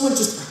 can someone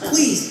just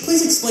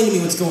please explain to me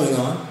what's going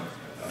on?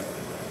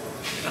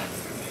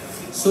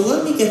 So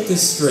let me get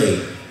this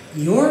straight.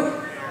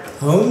 You're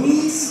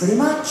ponies? Pretty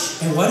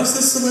much. And why does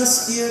the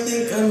Celestia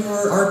think I'm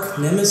her arch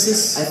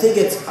nemesis? I think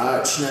it's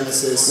arch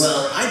nemesis.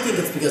 Well, I think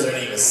it's because her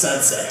name is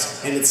Sunset,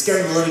 and it's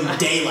scaring the living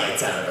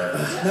daylights out of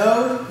her.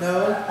 No,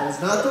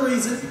 that's not the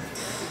reason.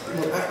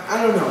 Look,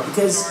 I don't know,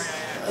 because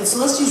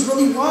Celestia's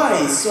really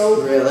wise,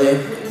 so... Really?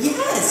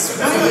 Yes!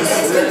 Why do you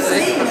guys keep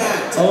saying that?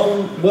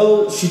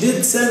 Well, she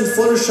did send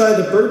Fluttershy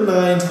the Bird and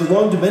I into the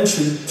wrong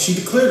dimension. She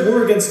declared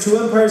war against 2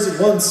 empires at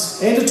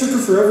once, and it took her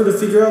forever to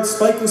figure out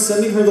Spike was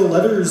sending her the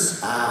letters.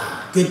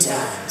 Ah, good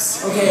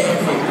times. Okay,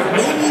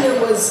 maybe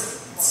there was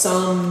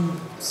some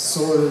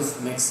sort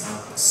of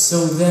mix-up.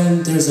 So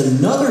then there's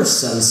another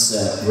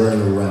Sunset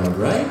running around,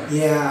 right?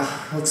 Yeah,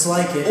 looks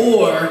like it.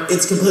 Or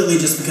it's completely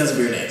just because of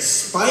your name.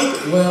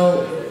 Spike?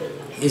 Well,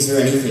 is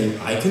there anything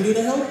I can do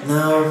to help?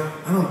 No,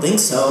 I don't think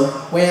so.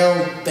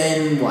 Well,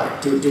 then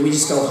what? Do we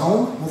just go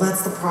home? Well,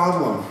 that's the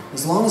problem.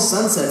 As long as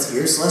Sunset's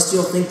here, Celestia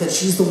will think that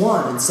she's the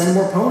one and send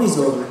more ponies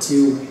over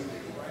to,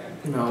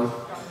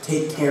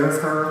 take care of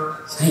her.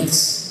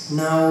 Thanks.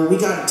 No, we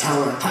gotta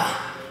tell her.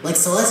 Ha! Like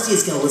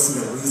Celestia's gonna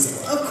listen to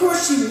reason. Of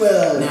course she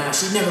will. Nah,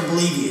 she'd never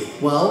believe you.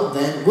 Well,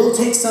 then we'll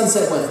take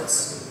Sunset with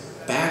us.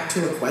 Back to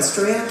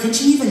Equestria? Can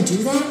she even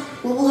do that?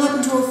 What will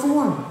happen to her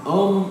form?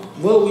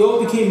 Well, we all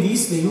became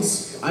these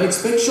things. I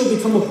expect she'll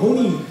become a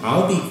pony.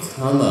 I'll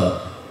become a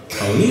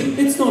pony?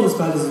 It's not as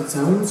bad as it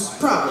sounds.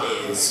 Probably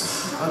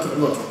is. Okay,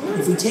 look,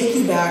 if we take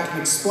you back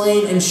and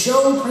explain and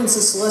show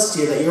Princess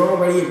Celestia that you're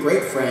already a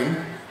great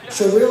friend,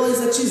 she'll realize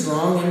that she's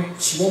wrong and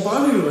she won't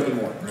bother you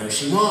anymore. No,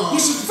 she won't. Yeah,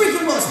 she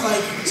freaking will,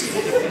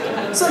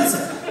 Spike!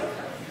 Sunset,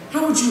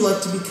 how would you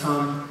like to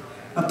become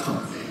a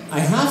pony? I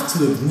have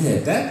to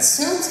admit, that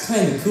sounds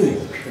kind of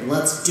cool. Then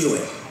let's do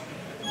it.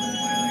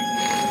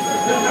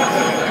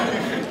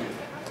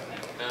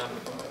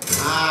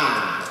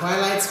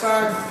 Twilight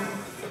Spark?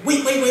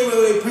 Wait,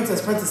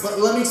 Princess,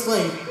 let me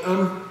explain.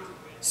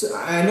 So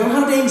I know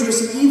how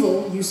dangerous and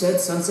evil you said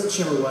Sunset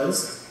Shimmer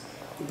was,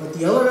 but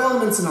the other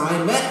elements and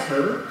I met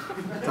her,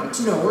 got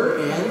to know her,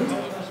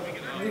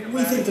 and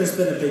we think there's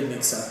been a big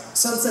mix-up.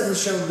 Sunset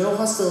has shown no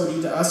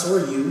hostility to us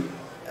or you.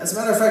 As a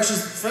matter of fact,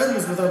 she's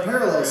friends with our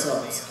parallel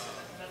selves.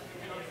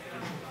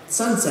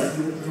 Sunset,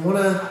 you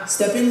wanna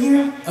step in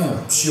here?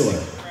 Oh, sure.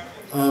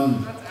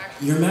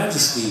 Your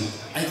Majesty,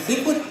 I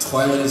think what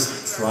Twilight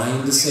is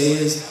trying to say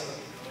is,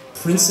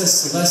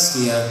 Princess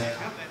Celestia,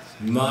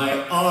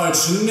 my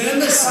arch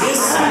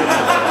nemesis, I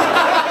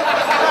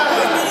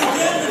met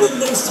again in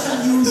the most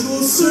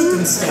unusual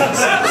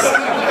circumstances.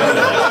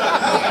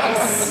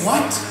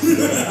 What?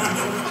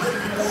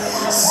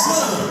 So,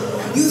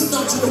 you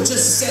thought you would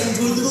just send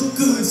your little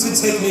goons to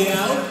take me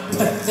out?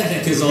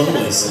 Pathetic as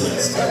always,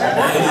 Celeste.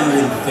 Why do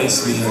you even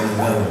face me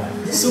alone?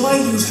 So I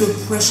used your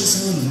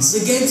precious elements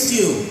against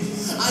you.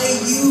 I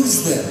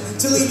used them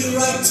to lead you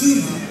right to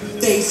you,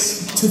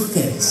 face to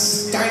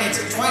face. Darn it,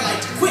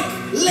 Twilight, quick!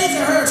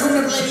 Laser her to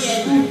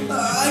oblivion!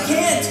 I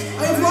can't!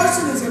 I have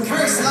larcenism!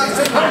 Curse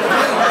larcenism!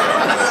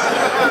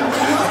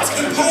 What?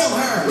 Impale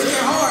her with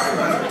your horn!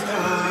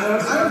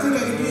 I don't think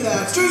I can do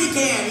that. Sure you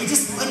can! You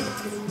just,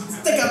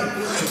 stick up. I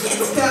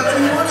can't stab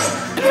anyone!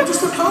 I'm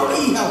just a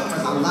pony! No, for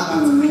the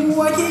love of...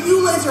 Why can't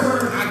you laser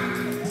her?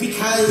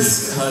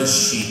 Because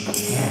she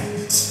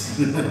can't.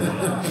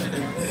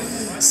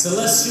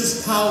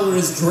 Celestia's power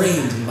is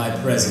drained in my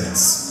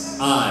presence.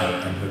 I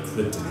am her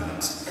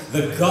kryptonite.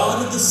 The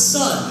god of the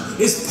sun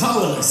is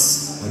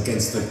powerless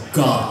against the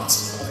god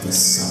of the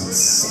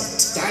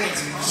sunset. Darn it,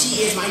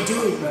 she is my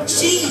doom.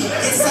 She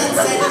is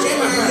Sunset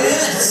Shimmer.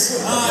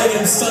 Yes, I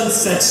am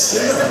Sunset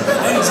Shimmer,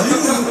 and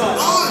you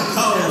are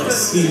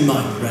powerless in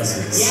my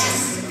presence.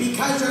 Yes,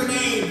 because your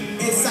name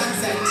is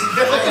Sunset.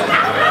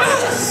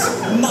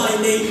 My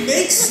name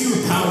makes you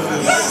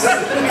powerless. Yes,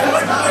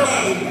 because my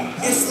name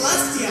is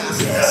Celestia.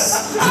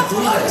 Yes, at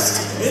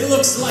last, it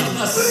looks like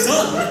the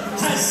sun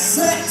has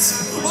set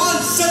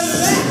on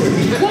Celeste.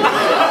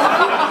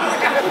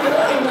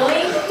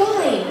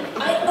 Fine.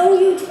 I owe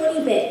you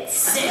 20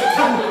 bits.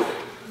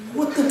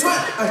 What the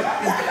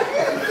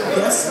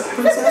Yes,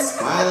 Princess?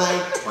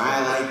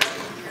 Twilight.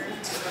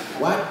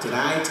 What did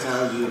I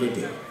tell you to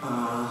do?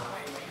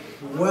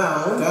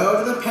 Well,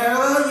 Go to the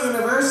parallel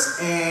universe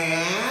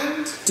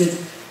and...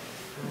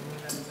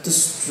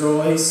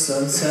 Destroy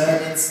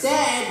Sunset. And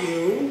instead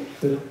you...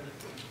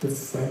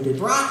 Befriended.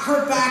 brought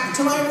her back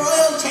to my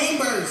royal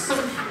chambers.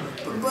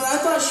 But I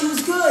thought she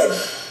was good.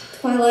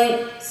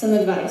 Twilight, some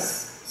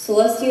advice.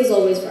 Celestia is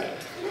always right.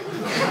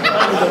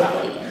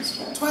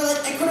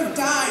 Twilight, I could have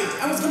died.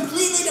 I was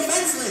completely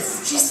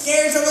defenseless. She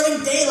scares the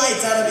living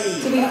daylights out of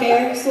me. To be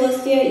fair,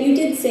 Celestia, you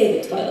did say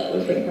that Twilight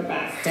would bring her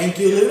back. Thank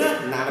you,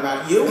 Luna. Not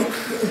about you.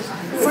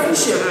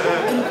 Friendship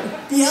and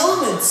the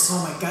elements.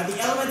 Oh my god, the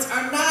elements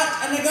are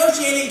not a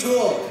negotiating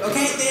tool.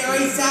 Okay, they are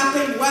a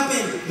zapping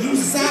weapon. You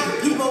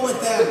zap people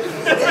with them.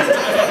 I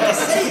have to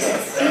say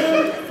this.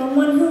 And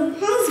someone who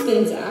has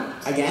been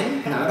zapped.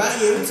 Again, not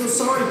about you. I'm so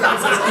sorry,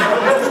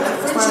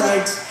 Princess.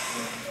 Twilight.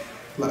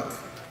 Look,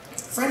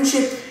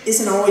 friendship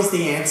isn't always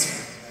the answer.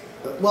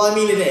 Well, I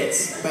mean it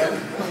is, but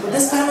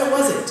this time it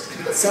wasn't.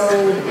 So,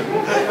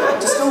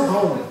 just go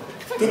home.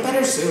 Get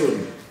better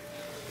soon.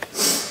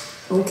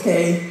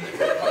 Okay.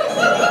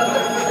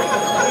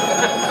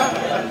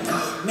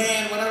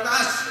 Man, what a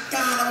rush!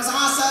 God, that was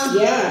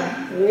awesome!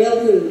 Yeah, real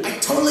good. I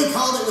totally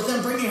called it with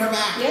them bringing her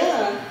back.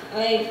 Yeah,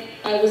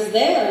 I was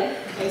there.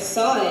 I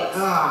saw it.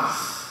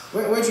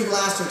 Where'd you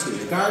blast her to?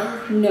 The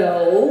garden?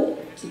 No,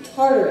 to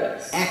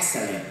Tartarus.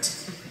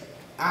 Excellent.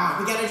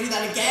 We gotta do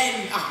that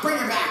again. Bring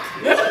her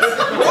back.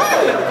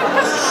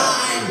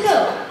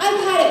 No, I've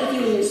had it with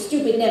you and your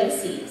stupid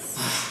nemesis.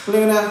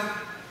 Luna,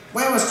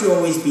 why must you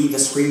always be the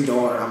screen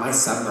door on my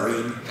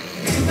submarine?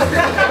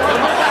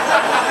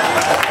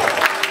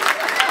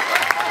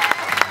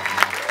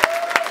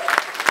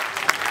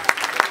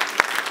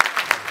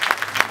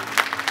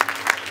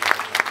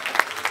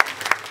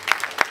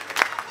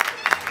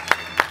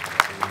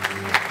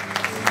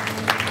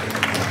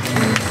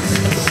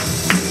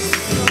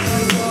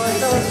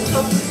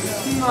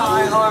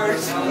 My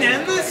arch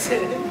nemesis.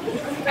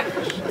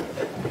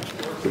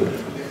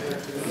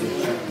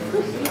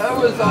 That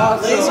was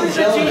awesome. Ladies and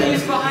gentlemen.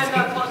 Genius behind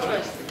that plot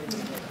twist.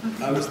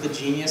 I was the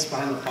genius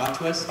behind the plot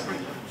twist.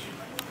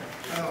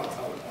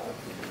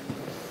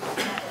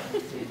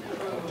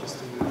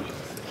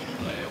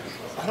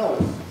 I don't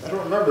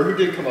remember who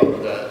did come up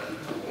with that.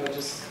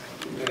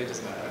 Maybe it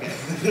doesn't matter. Okay.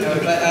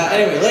 But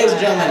anyway, ladies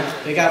and gentlemen,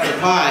 we got the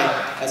pie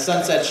at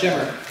Sunset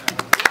Shimmer.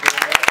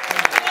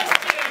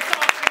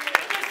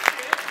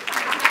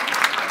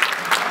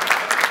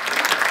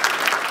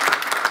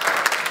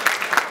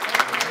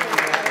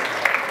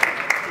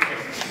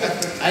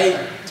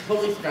 I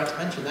totally forgot to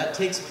mention, that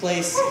takes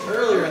place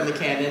earlier in the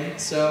canon,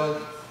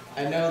 so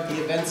I know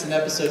the events in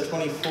episode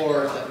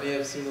 24 that may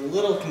have seemed a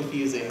little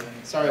confusing.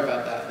 Sorry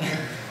about that.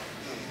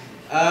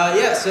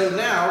 Yeah, so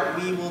now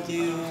we will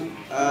do,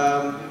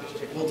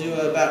 we'll do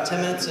about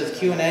 10 minutes of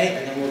Q&A,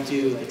 and then we'll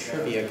do the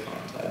trivia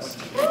contest,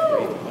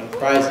 where you win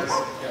prizes.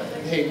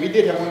 Hey, we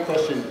did have one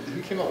question.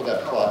 Who came up with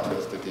that plot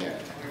twist at the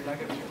end?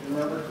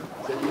 Remember?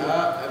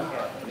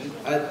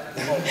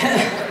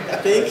 I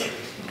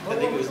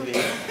think it was me.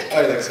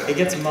 I think so. It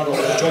gets muddled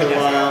after a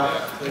while.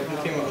 Like, who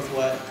came up with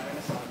what?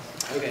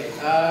 Okay.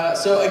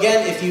 So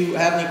again, if you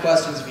have any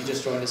questions, if you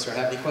just joined us or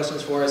have any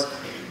questions for us,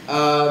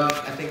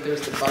 I think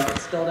there's the bucket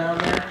still down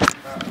there.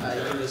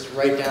 You can just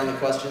write down the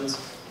questions.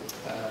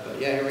 But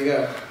yeah, here we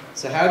go.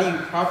 So how do you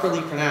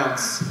properly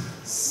pronounce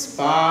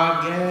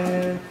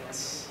spaghetti?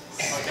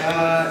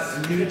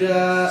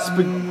 Nuda.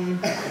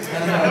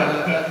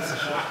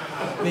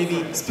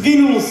 Maybe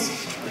spaghetti.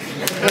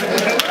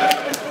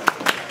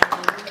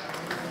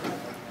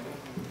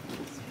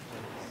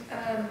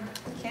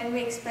 Can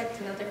we expect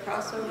another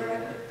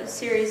crossover, a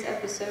series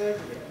episode?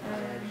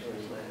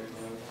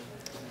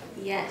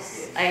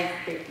 Yes.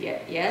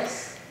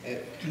 Yes?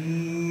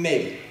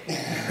 Maybe.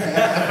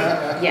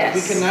 Yes.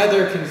 We can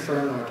neither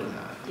confirm nor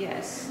deny.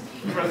 Yes.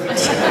 We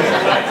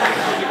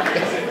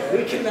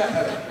cannot.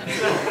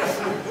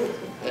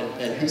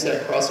 And who's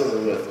that crossover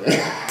with?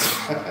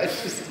 I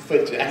just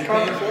put Jack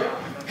on the floor.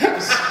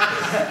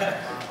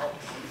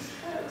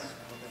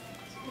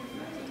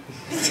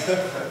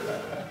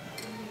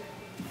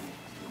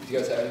 Do you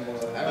guys have any more?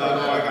 I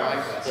got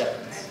my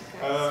questions.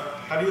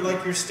 How do you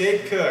like your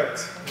steak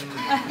cooked?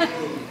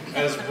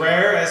 As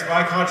rare as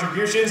my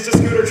contributions to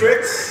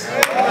Scootertrix?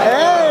 A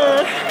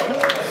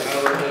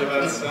little bit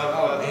about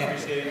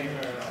self-appreciating.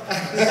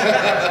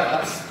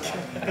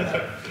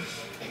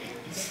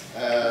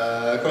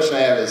 The question I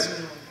have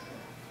is,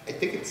 I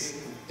think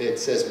it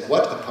says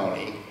what a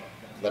pony,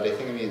 but I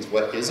think it means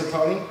what is a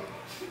pony?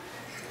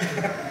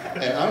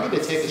 And I'm going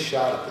to take a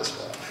shot at this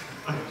one.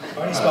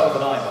 Pony spelled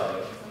with an I, by the way.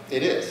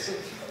 It is.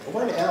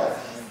 Or an L.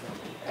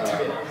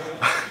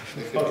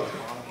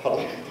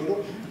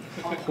 Poodle?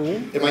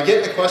 Am I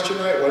getting the question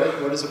right?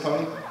 What is a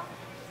pony?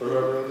 For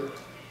whoever wrote it?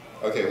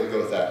 Okay, we'll go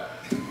with that.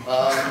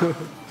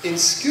 In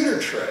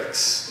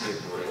Scootertrix the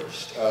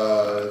Abridged,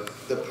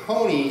 the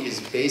pony is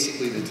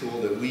basically the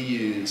tool that we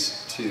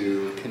use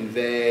to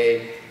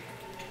convey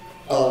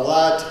a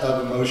lot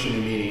of emotion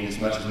and meaning as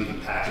much as we can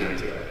pack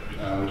into it.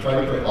 We try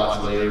to put lots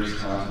of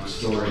layers onto the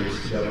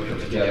stories that we put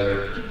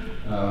together.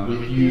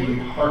 If you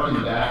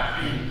harken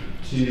back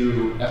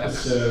to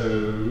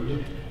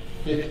episode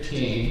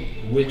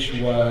 15, which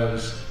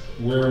was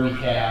where we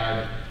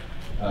had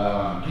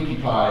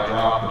Pinkie Pie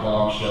drop the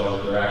bombshell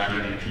that they're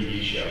actually in a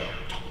TV show.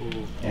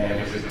 And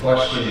it was a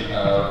question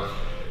of,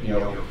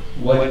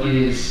 what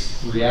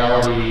is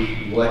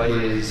reality? What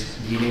is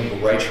being able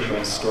to write your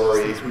own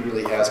story? Who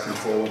really has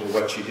control over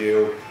what you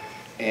do?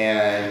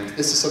 And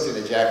this is something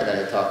that Jack and I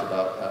had talked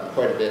about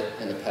quite a bit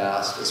in the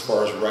past as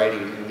far as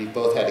writing. And we've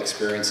both had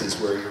experiences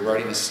where you're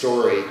writing a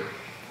story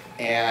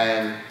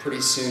and pretty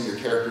soon your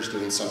character's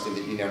doing something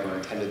that you never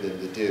intended them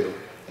to do.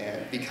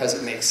 And because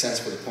it makes sense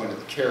for the point of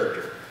the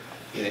character.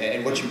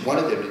 And what you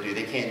wanted them to do,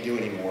 they can't do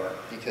anymore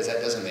because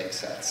that doesn't make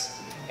sense.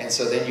 And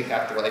so then you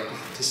have to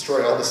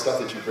destroy all the stuff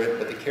that you've written,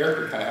 but the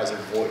character kind of has a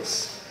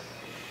voice.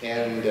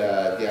 And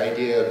the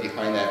idea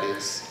behind that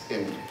is,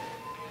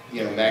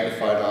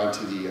 magnified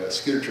onto the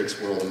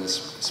Scootertrix world in this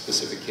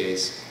specific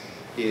case,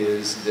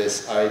 is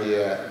this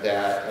idea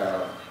that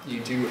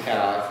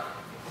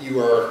you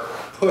are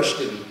pushed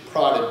and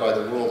prodded by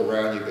the world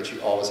around you, but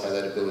you always have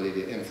that ability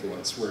to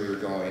influence where you're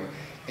going,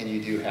 and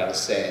you do have a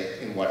say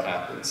in what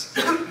happens.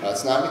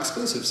 It's not an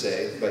exclusive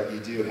say, but you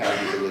do have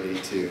the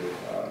ability to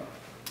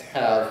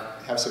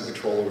have some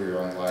control over your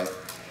own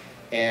life.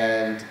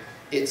 And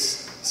it's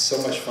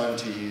so much fun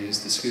to use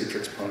the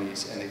Scootertrix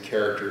ponies and the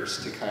characters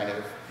to kind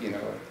of,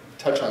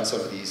 touch on some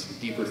of these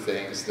deeper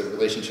things, the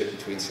relationship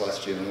between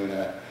Celestia and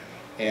Luna,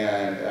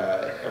 and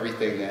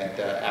everything that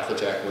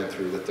Applejack went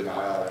through with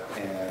denial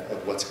and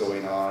of what's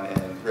going on,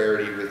 and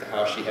Rarity with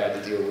how she had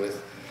to deal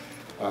with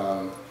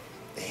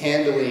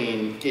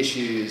handling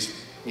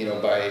issues,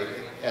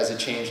 as a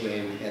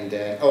changeling, and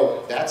then,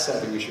 oh, that's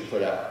something we should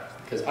put out.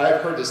 Because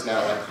I've heard this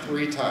now like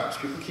 3 times.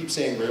 People keep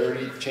saying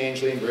Rarity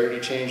Changeling, I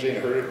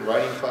heard it in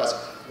writing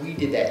class. We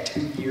did that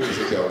 2 years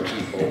ago,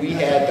 people. We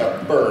had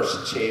the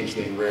first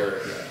Changeling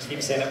Rarity.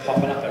 Keep saying it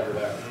popping up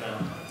everywhere. No.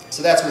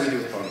 So that's what we do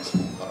with ponies.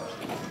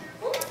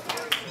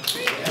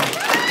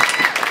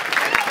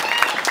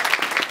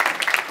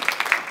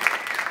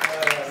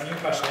 New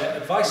question.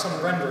 Advice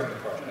on rendering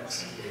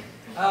projects.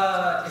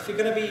 If you're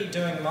going to be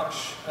doing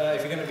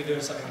if you're going to be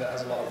doing something that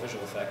has a lot of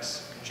visual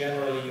effects,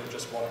 generally you'll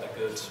just want a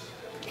good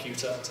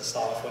computer to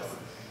start off with.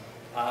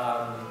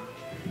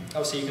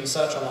 Obviously, you can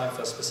search online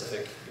for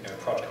specific,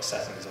 project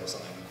settings or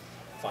something.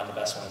 Find the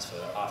best ones for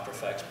After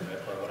Effects, Premiere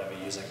Pro, whatever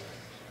you're using.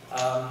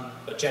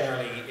 But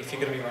generally, if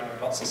you're going to be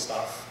rendering lots of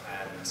stuff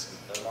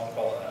and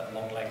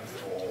long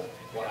length or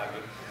what have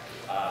you,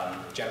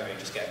 generally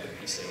just get a good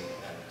PC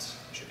and it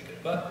should be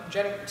good. But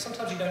generally,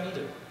 sometimes you don't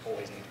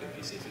always need a good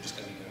PC if you're just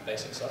going to be doing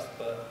basic stuff.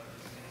 But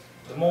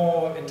the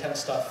more intense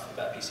stuff, the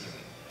better PC you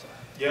need. So,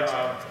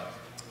 yeah.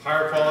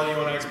 Higher quality you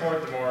want to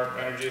export, the more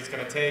energy it's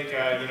going to take.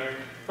 You're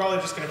probably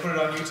just going to put it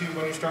on YouTube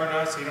when you're starting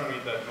out, so you don't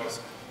need the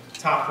most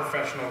top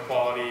professional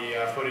quality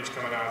footage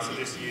coming out. So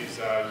just use,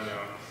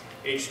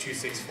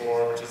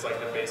 H.264, which is like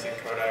the basic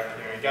codec.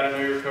 You got to know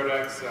your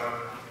codecs.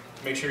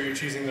 Make sure you're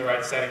choosing the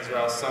right settings, or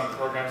else some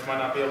programs might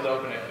not be able to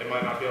open it. It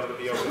might not be able to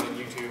be opened in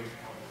YouTube.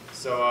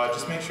 So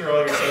just make sure all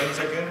your settings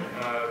are good.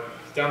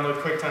 Download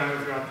QuickTime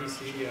if you're on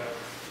PC.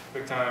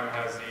 QuickTime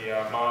has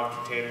the mod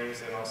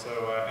containers and also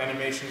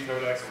animation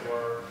codecs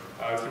for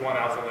if you want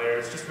alpha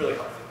layers. Just really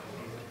helpful.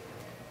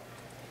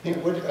 Hey,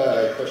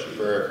 question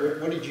for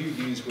Eric. What did you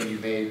use when you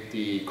made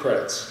the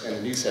credits and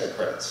the new set of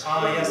credits?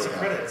 Yes, the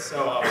credits.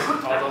 So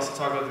I'll also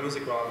talk about the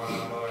music while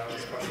I have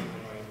this question.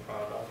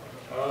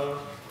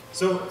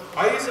 So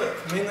I use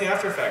mainly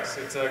After Effects.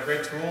 It's a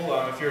great tool.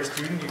 If you're a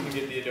student, you can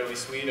get the Adobe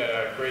Suite at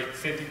a great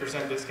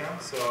 50%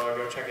 discount. So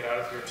go check it out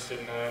if you're interested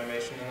in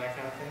animation and that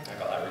kind of thing. I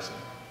got that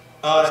recently.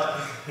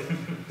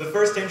 The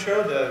first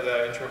intro,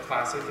 the intro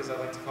classic, as I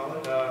like to call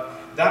it,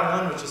 that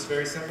one was just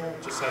very simple.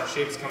 Just had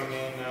shapes coming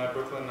in,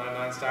 Brooklyn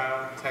Nine-Nine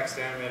style, text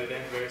animated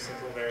in, very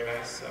simple, very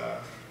nice.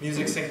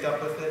 Music synced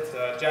up with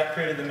it. Jack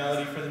created the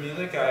melody for the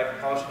music. I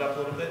polished it up a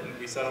little bit, and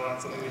we settled on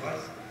something we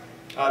liked.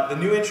 The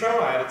new intro,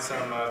 I added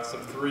some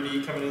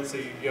 3D coming in, so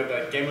you have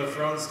that Game of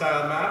Thrones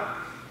style map.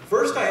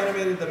 First, I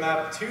animated the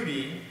map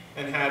 2D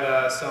and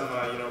had some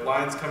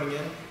lines coming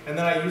in, and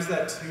then I used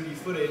that 2D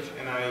footage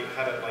and I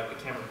had it like the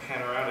camera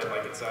pan around it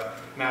like it's a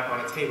map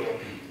on a table.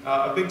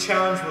 A big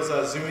challenge was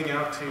zooming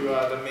out to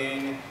the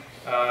main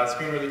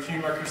screen where the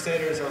Cutie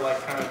Crusaders are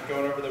like kind of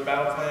going over their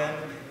battle plan.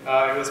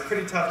 It was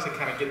pretty tough to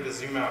kind of get the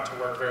zoom out to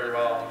work very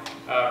well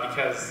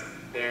because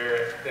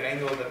the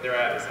angle that they're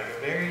at is like a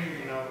very,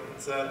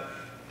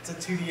 it's a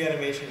 2D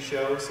animation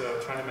show, so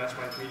trying to match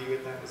my 3D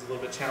with that was a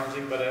little bit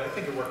challenging, but I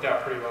think it worked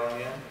out pretty well in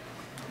the end.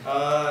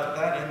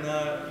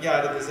 I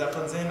did the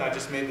Zeppelins in. I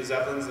just made the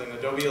Zeppelins in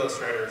Adobe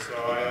Illustrator,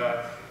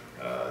 so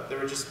they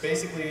were just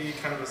basically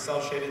kind of a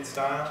cel-shaded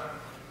style,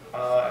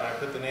 and I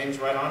put the names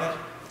right on it,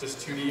 just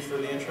 2D for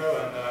the intro,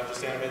 and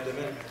just animated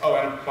them in. Oh,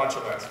 and a bunch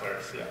of lens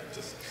flares, yeah,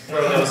 just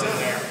throw those in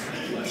there.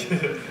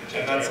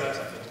 And that's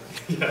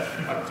yeah,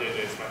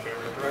 JJ's my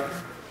favorite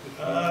director.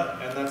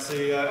 And that's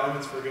the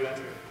elements for a good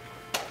entry.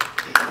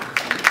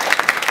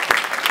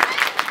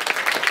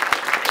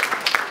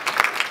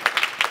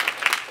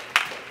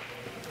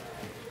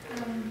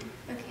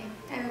 Okay,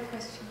 I have a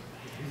question.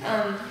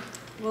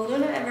 Will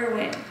Luna ever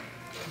win?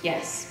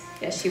 Yes.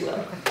 Yes, she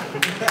will.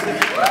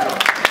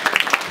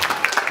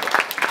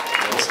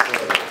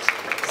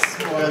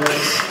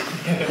 Spoilers.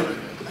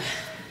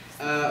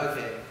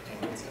 Okay.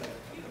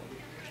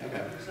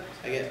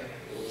 Okay.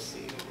 We'll see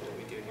what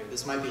we do here.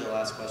 This might be the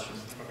last question.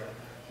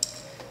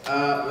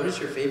 Okay. What is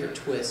your favorite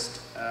twist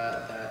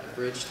that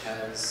Abridged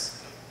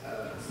has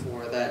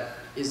that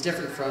is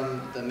different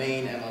from the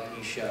main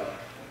MLP show?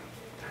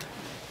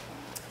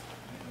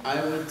 I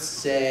would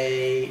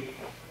say,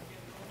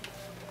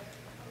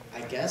 I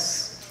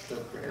guess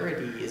the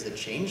Rarity is a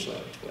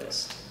changeling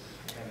twist.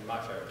 And my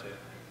favorite too.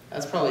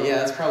 That's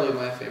probably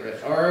my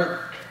favorite.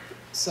 Or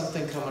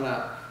something coming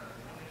up.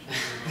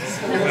 we'll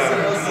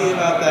see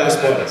about that. No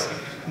spoilers.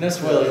 No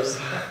spoilers.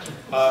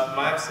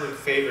 My absolute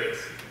favorite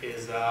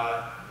is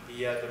the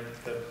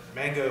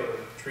mango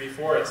tree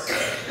forest.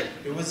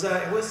 It was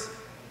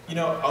You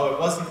know, it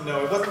wasn't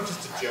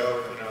just a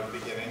joke, you know, at the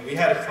beginning. We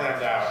had it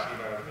planned out, you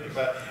know what I mean?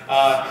 But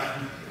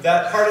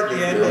that part at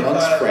the end, You're they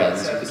amongst thought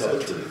friends, you can tell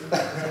the truth.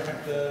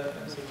 The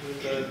episode 2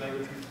 with the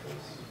language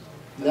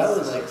That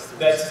was like,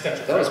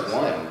 that was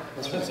one.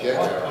 That's pretty good.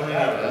 Oh, no.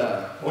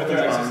 Yeah. With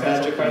their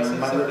existential crisis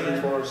My at the True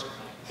end. Force.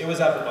 It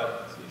was Apple Button.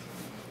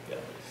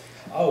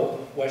 Oh,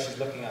 where she's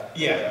looking up.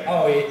 Yeah.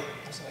 Oh, yeah.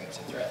 Something was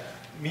a threat.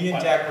 Me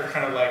and Jack were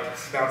kind of like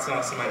bouncing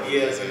off some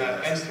ideas, and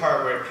that end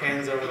part where it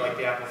pans over like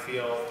the apple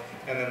field,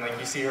 and then like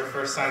you see her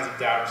first signs of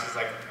doubt, and she's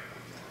like,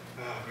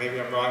 oh,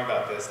 maybe I'm wrong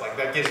about this. Like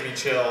that gives me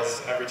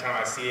chills every time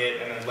I see it.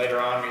 And then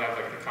later on we have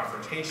like the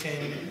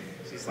confrontation.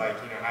 She's like,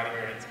 you know, hiding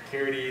her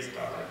insecurities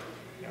about like,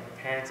 you know, her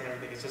parents and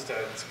everything. It's just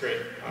it's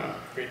great,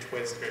 great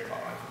twist, great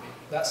plotline for me.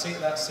 That seems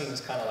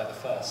kind of like the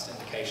first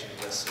indication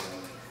of this.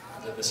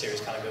 The series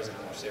kind of goes in a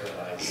more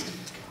serialized,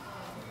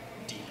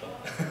 deeper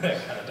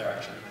kind of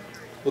direction.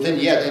 Well then,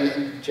 yeah,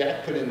 then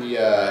Jack put in the,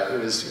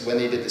 it was when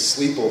they did the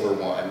sleepover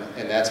one,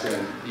 and that's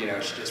when, you know,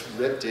 she just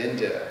ripped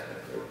into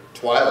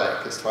Twilight,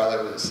 because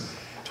Twilight was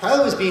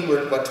being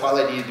what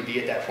Twilight needed to be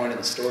at that point in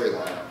the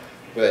storyline.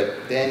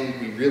 But then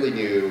we really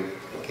knew,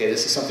 okay,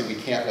 this is something we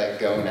can't let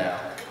go now.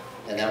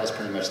 And that was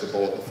pretty much the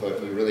bullet in the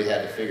foot. We really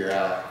had to figure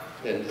out,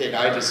 and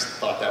I just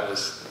thought that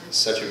was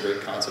such a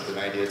great concept and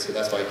idea, so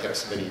that's why I kept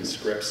submitting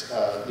scripts.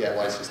 Yeah,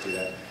 lights just do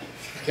that.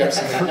 Kept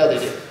submitting, no, they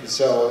did.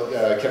 So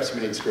kept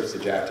submitting scripts to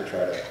Jack to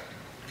try to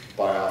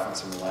buy off on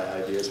some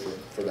ideas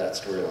for that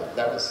storyline.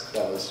 That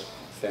was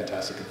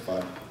fantastic and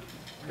fun.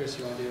 Chris,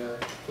 you want to do a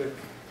quick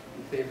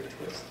favorite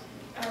twist?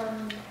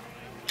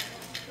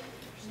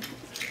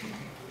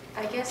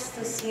 I guess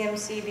the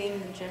CMC being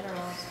the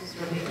generals was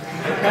really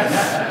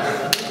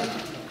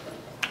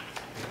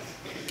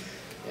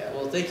Yeah,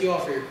 well, thank you all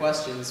for your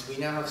questions. We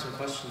now have some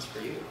questions for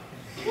you.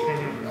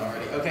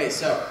 Alrighty. Okay,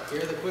 so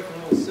here are the quick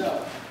rules.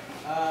 So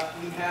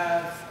we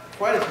have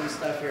quite a few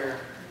stuff here,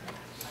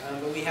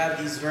 but we have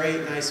these very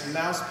nice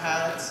mouse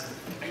pads.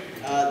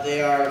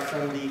 They are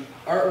from the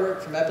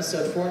artwork from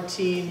episode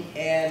 14,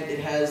 and it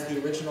has the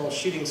original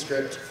shooting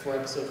script for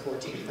episode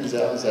 14. Is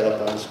that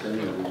up on the screen?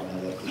 Or we don't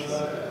have that?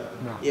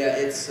 No. Yeah,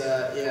 it's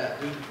yeah,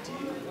 we do.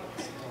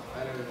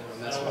 I don't even know what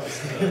mess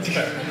with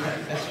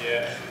this.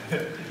 Yeah.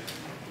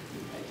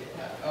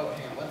 Oh,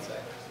 hang on one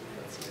sec.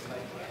 Let's see if I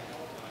can.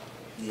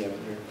 Yeah, but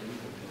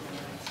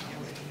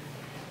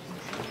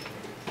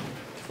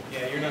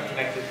Yeah, you're not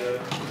connected though.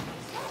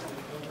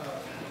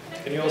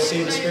 Can you all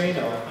see the screen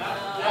or?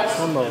 It's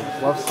on the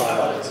left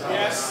side.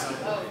 Yes.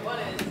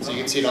 so you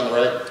can see it on the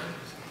right?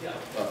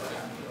 Oh.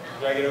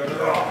 Drag it over.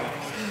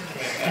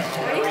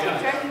 Why do you keep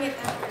dragging it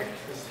backward?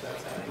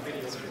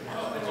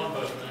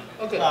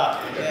 Okay.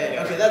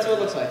 Okay, that's what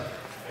it looks like.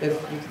 If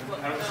you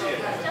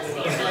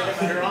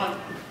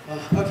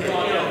okay,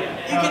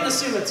 you can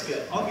assume it's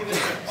good. I'll give it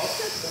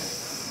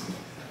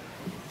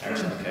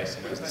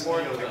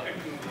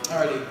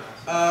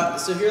Alrighty.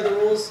 So here are the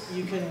rules.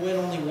 You can win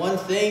only one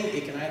thing.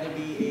 It can either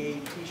be a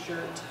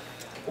t-shirt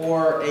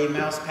or a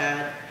mouse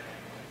pad.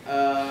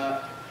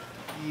 We're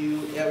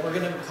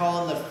going to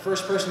call in the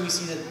first person we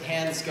see the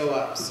hands go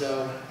up.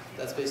 So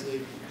that's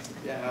basically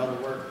how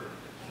it'll work.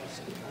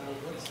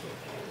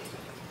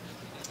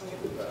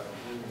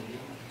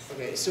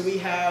 Okay, so we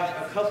have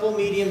a couple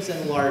mediums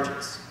and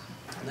larges,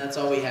 and that's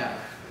all we have.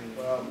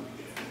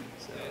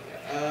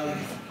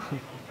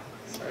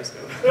 Sorry,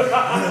 Scope.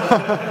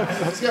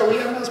 Yeah, we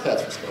have mouse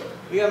pads for Scope.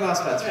 We got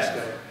mouse pads for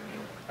Scope.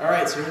 All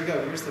right, so here we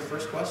go. Here's the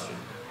first question.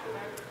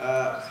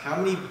 How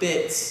many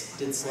bits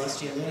did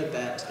Celestia and Luna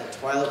bet that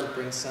Twilight would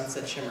bring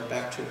Sunset Shimmer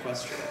back to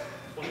Equestria?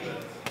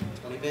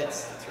 20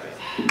 bits, that's right.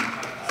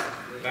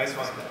 Nice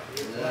one.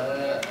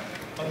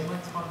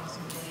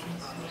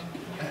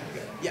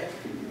 Yeah.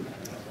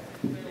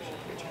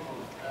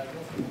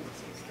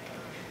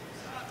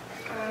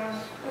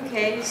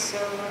 Okay, so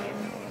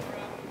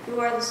who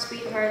are the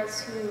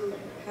sweethearts who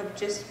have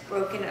just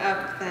broken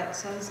up that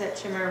Sunset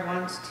Shimmer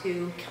wants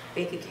to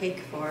bake a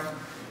cake for?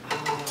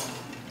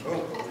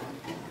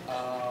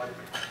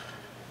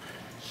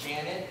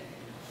 Shannon,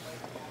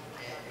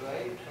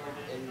 right?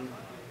 And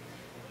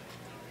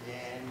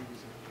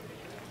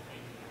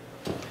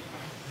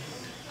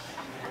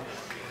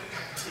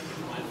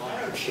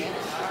Shannon? I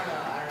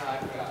don't know, I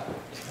forgot.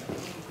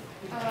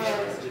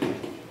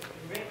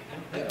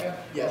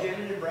 Yeah.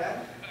 Shannon and Brad?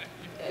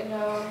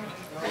 No.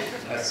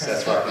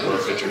 That's rock and roll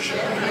picture show.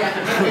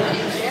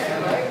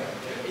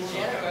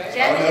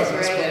 Janet is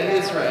right. Janet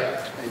is right.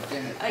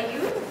 Are you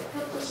in the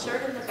purple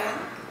shirt in the back?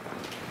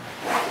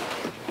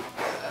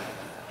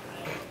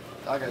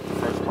 I got the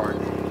first part.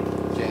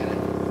 Janet.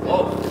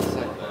 Whoa. The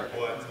second part.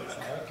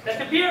 The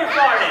computer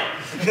farted!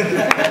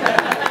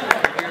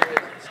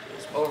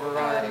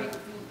 Overriding.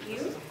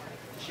 You?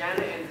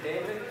 Shannon and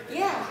David?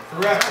 Yeah.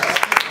 Correct.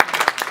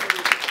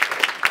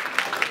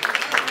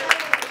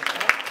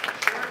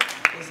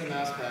 This is a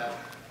mouse pad.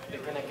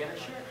 Can I get a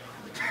shirt?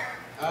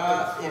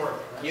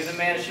 Give the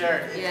man a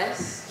shirt.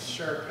 Yes.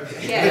 Sure.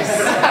 Okay. Yes.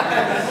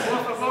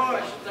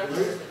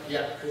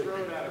 Yeah.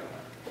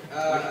 I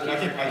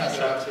can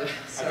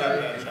Sorry. I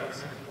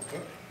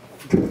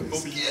got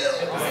Okay,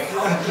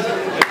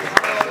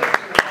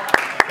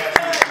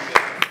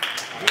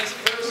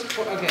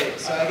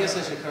 so I guess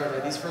I should clarify.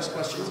 These first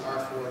questions are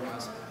for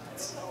mouse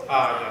pads.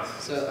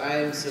 Yes. So I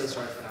am so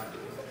sorry for not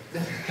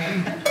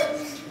doing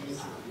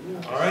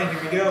that. All right,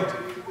 here we go.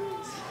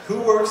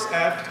 Who works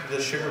at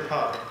the Sugar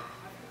Pub?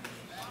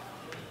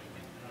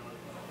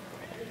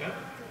 Yeah,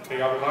 big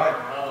apple pie.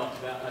 Oh,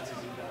 that's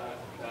easy.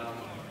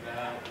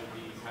 That would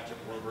be Patrick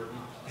Warburton.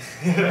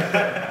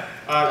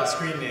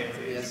 Screen name,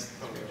 please. Yes.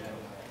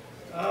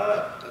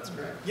 That's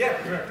correct. Yeah,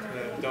 correct.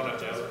 Donut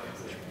Joe. Of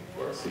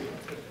course.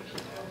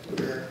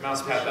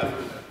 Mouse pad that.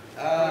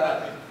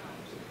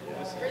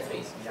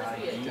 Frisbees.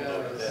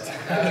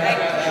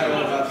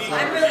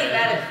 I'm really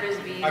bad at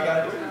frisbee. I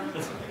got it.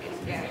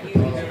 Yeah, you.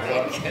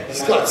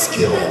 He's got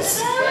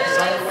skills.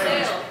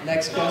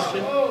 Next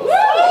question.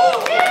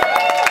 Okay.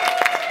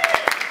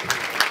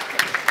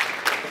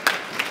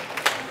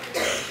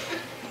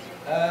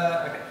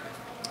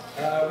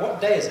 What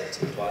day is it,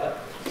 Twilight?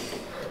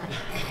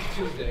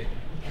 Tuesday.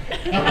 We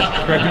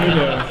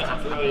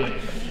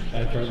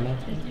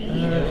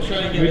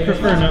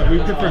prefer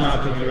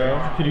not to do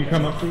that. Could you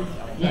come up, please?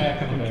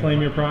 Claim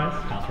your prize.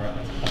 That's right.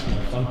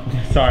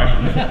 Sorry.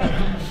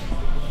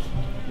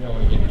 You don't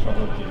want to get in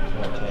trouble with your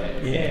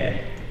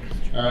Yeah.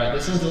 All right,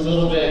 this one's a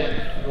little bit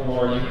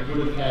more. You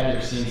would have had to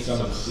have seen some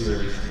of the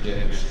series to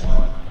get this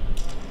one.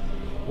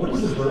 What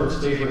is the bird's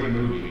favorite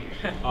movie?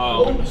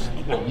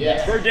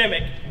 Yes.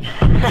 Birdemic.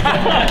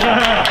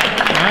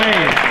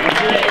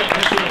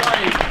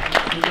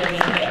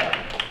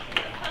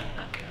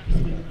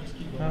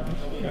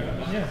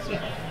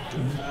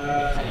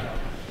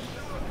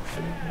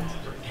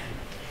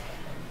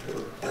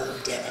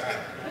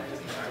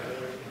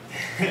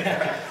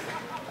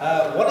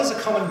 What is a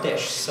common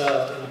dish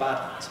served in the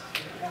Badlands?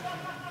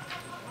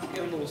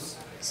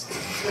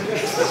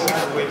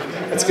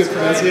 That's good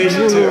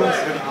pronunciation too.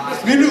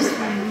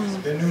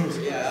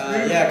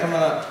 Yeah, come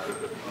on up.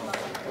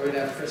 Or we'd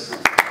have Chris.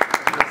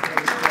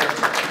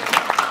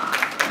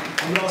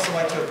 We would also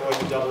like to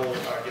avoid double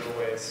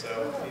giveaways,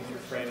 so please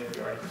refrain if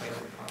you already claimed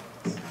your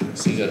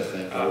comments. So you got to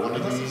think. One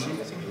of these.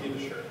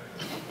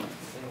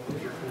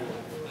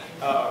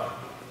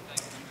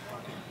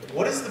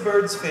 What is the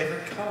bird's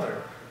favorite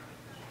color?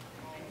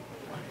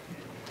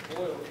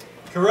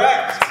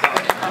 Correct.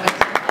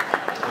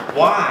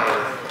 Why?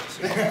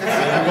 You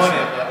won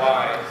it, but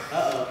why?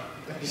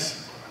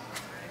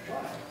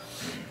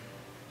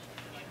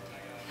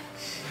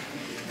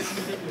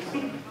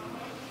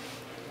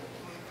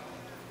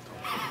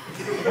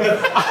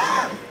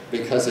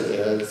 Because it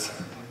is.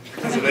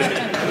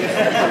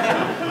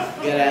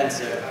 Good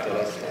answer.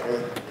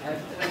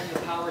 The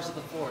powers of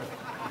the fourth.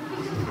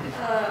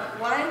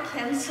 Why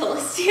can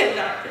Celestia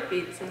not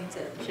defeat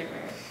Sunset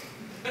Shimmer?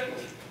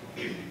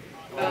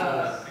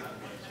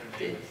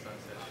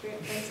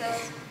 Princess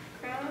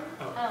Crown?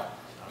 Oh,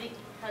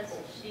 because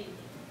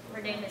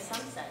her name is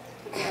Sunset.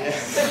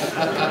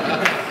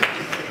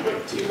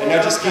 And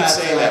now just keep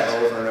saying that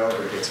over and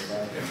over. It gets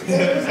fun.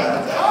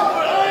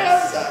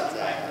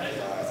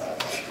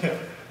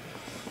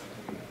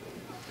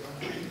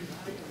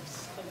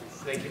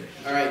 Thank you.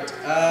 All right.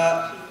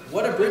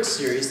 What abridged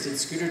series did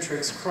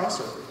Scootertrix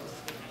crossover with?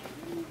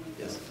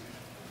 Yes.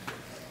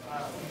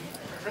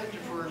 Thank you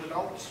for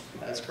adults.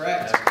 That's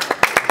correct.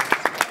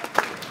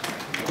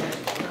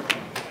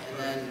 And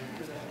then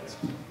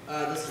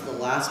this is the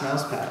last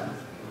mouse pad.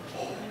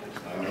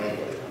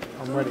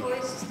 Who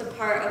voiced the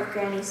part of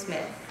Granny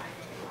Smith?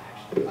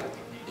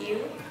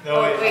 You?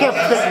 No, wait.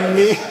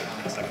 wait.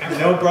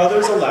 No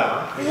brothers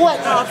allowed. What?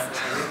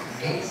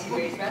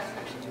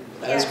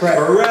 That is correct.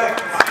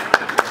 Correct.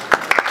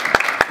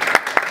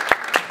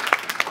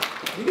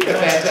 You did a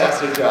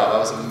fantastic job. I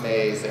was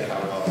amazed at how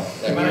well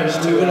that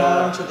managed to. Moving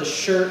on to the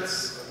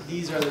shirts.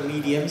 These are the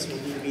mediums. We'll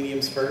do the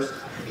mediums first.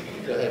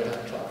 Go ahead,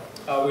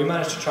 Tom. We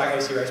managed to track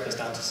AC Racebus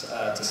down to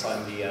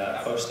sign the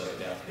poster.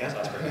 Yeah, so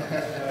that's pretty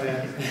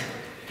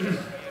good.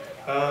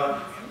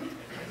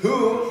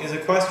 Who is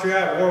Equestria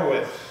at war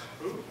with?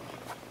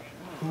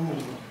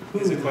 Who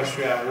is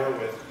Equestria at war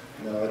with?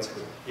 No, it's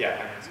good.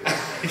 Yeah,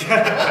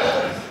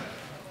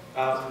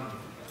 I mean,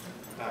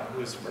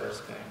 who's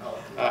first?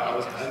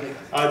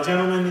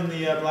 Gentleman in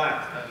the black.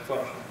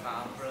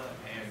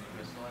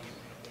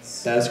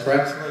 That is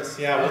correct.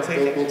 Yeah, we'll take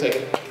it. We'll take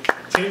it.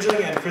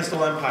 Changeling and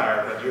Crystal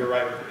Empire, but you were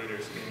right with the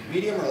leaders.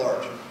 Medium or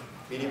large?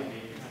 Medium.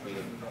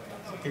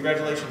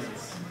 Congratulations.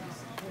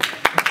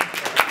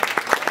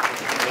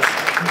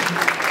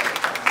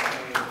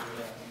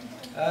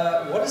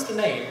 What is the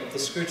name of the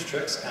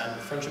Scootertrix and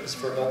Friendships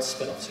for Adults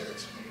spin-off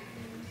series?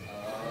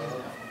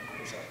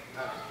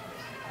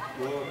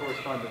 Royal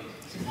Correspondence.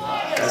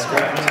 That's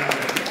correct.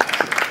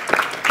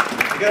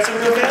 You got some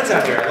real fans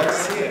out here. Let's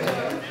see it.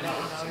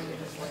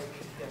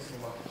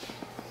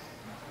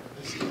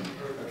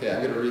 Okay,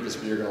 I'm going to read this,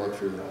 but you're going to look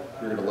through.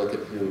 You're going to look at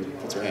who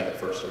puts her hand up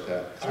first.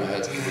 Okay. So my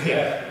head's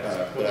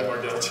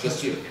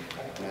just you.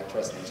 And I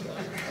trust these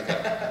guys. Okay.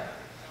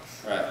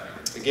 All right.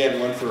 Again,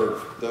 one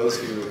for those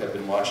who have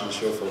been watching the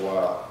show for a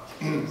while.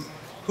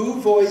 Who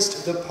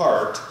voiced the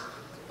part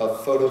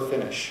of photo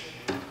finish?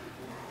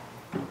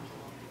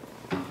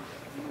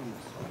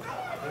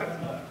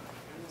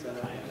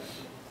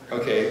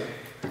 Okay,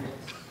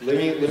 let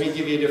me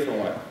give you a different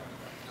one.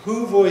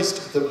 Who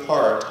voiced the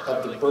part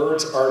of the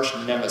bird's arch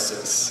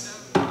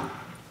nemesis?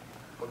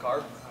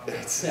 Picard?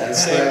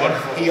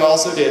 He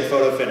also did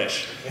photo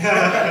finish.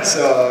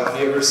 So if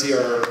you ever see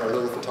our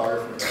little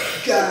photographer,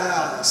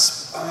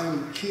 gasp,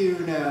 I'm here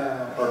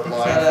now. Or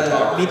blind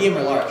photographer. Medium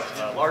or large?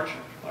 Large.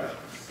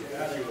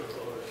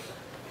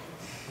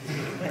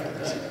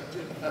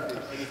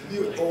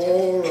 Your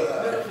aura,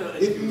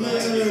 it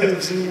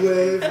moves and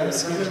waves,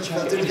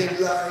 nothing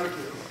like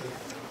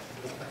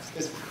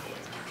it.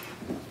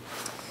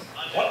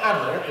 What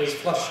animal is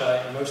flush shy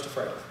and most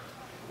afraid of?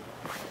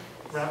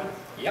 Rabbit?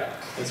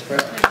 Yep. That's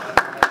correct.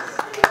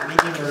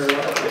 Medium or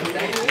large?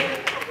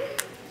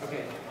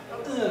 Okay.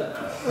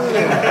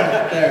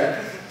 There.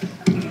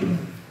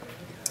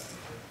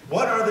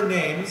 What are the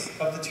names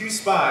of the two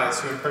spies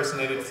who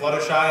impersonated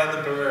Fluttershy and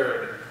the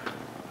bird?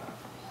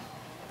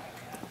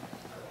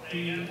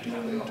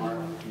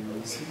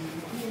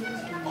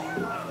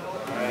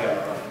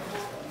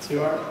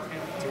 Two hours.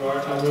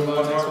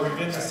 One more. We've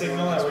been to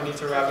signal that we need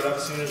to wrap it up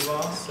soon as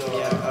well. So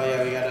Yeah. Oh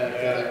yeah, we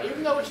gotta.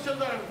 Even though it's still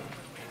got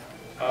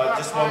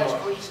just one more.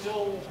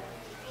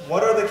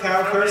 What are the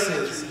cow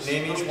curses?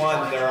 Name each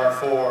one. There are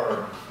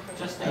 4.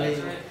 I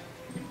mean,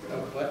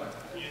 oh, what?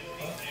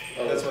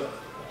 Oh, that's what.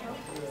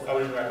 I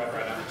wouldn't wrap up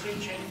right now. The 2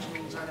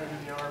 changelings aren't in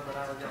the yard, but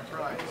I got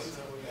prize.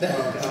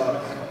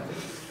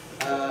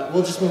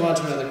 We'll just move on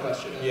to another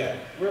question. Yeah.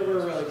 We're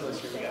really close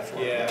here. We got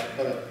 4. Yeah.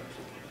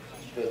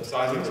 So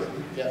I think.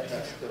 Yeah,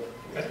 that's good.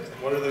 Okay.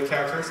 What are the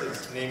cow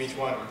curses? Name each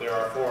one. There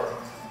are 4.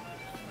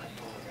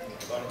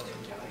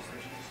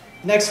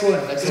 Next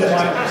one. Next one.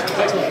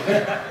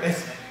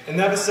 In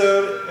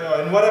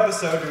what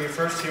episode do we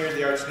first hear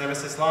the arch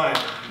nemesis line?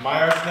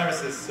 My arch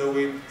nemesis. So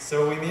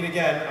we meet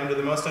again under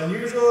the most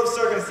unusual of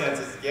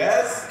circumstances.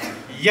 Yes.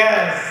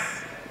 Yes.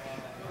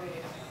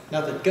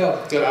 Nothing.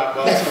 Go.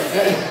 Well,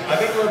 I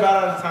think we're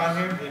about out of time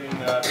here. Getting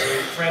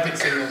very frantic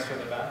signals from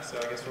the back, so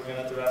I guess we're gonna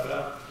have to wrap it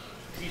up.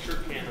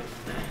 T-shirt cannon.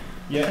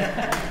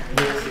 Yeah.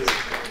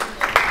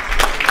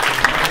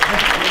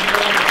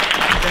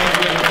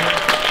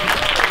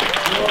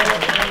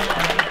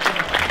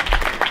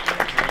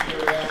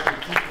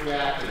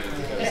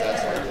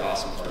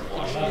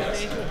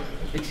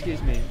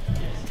 Excuse me.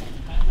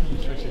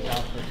 Switch it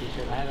out for a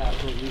t-shirt. I had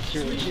absolutely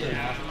zero. I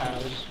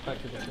was just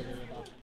expected to figure it out.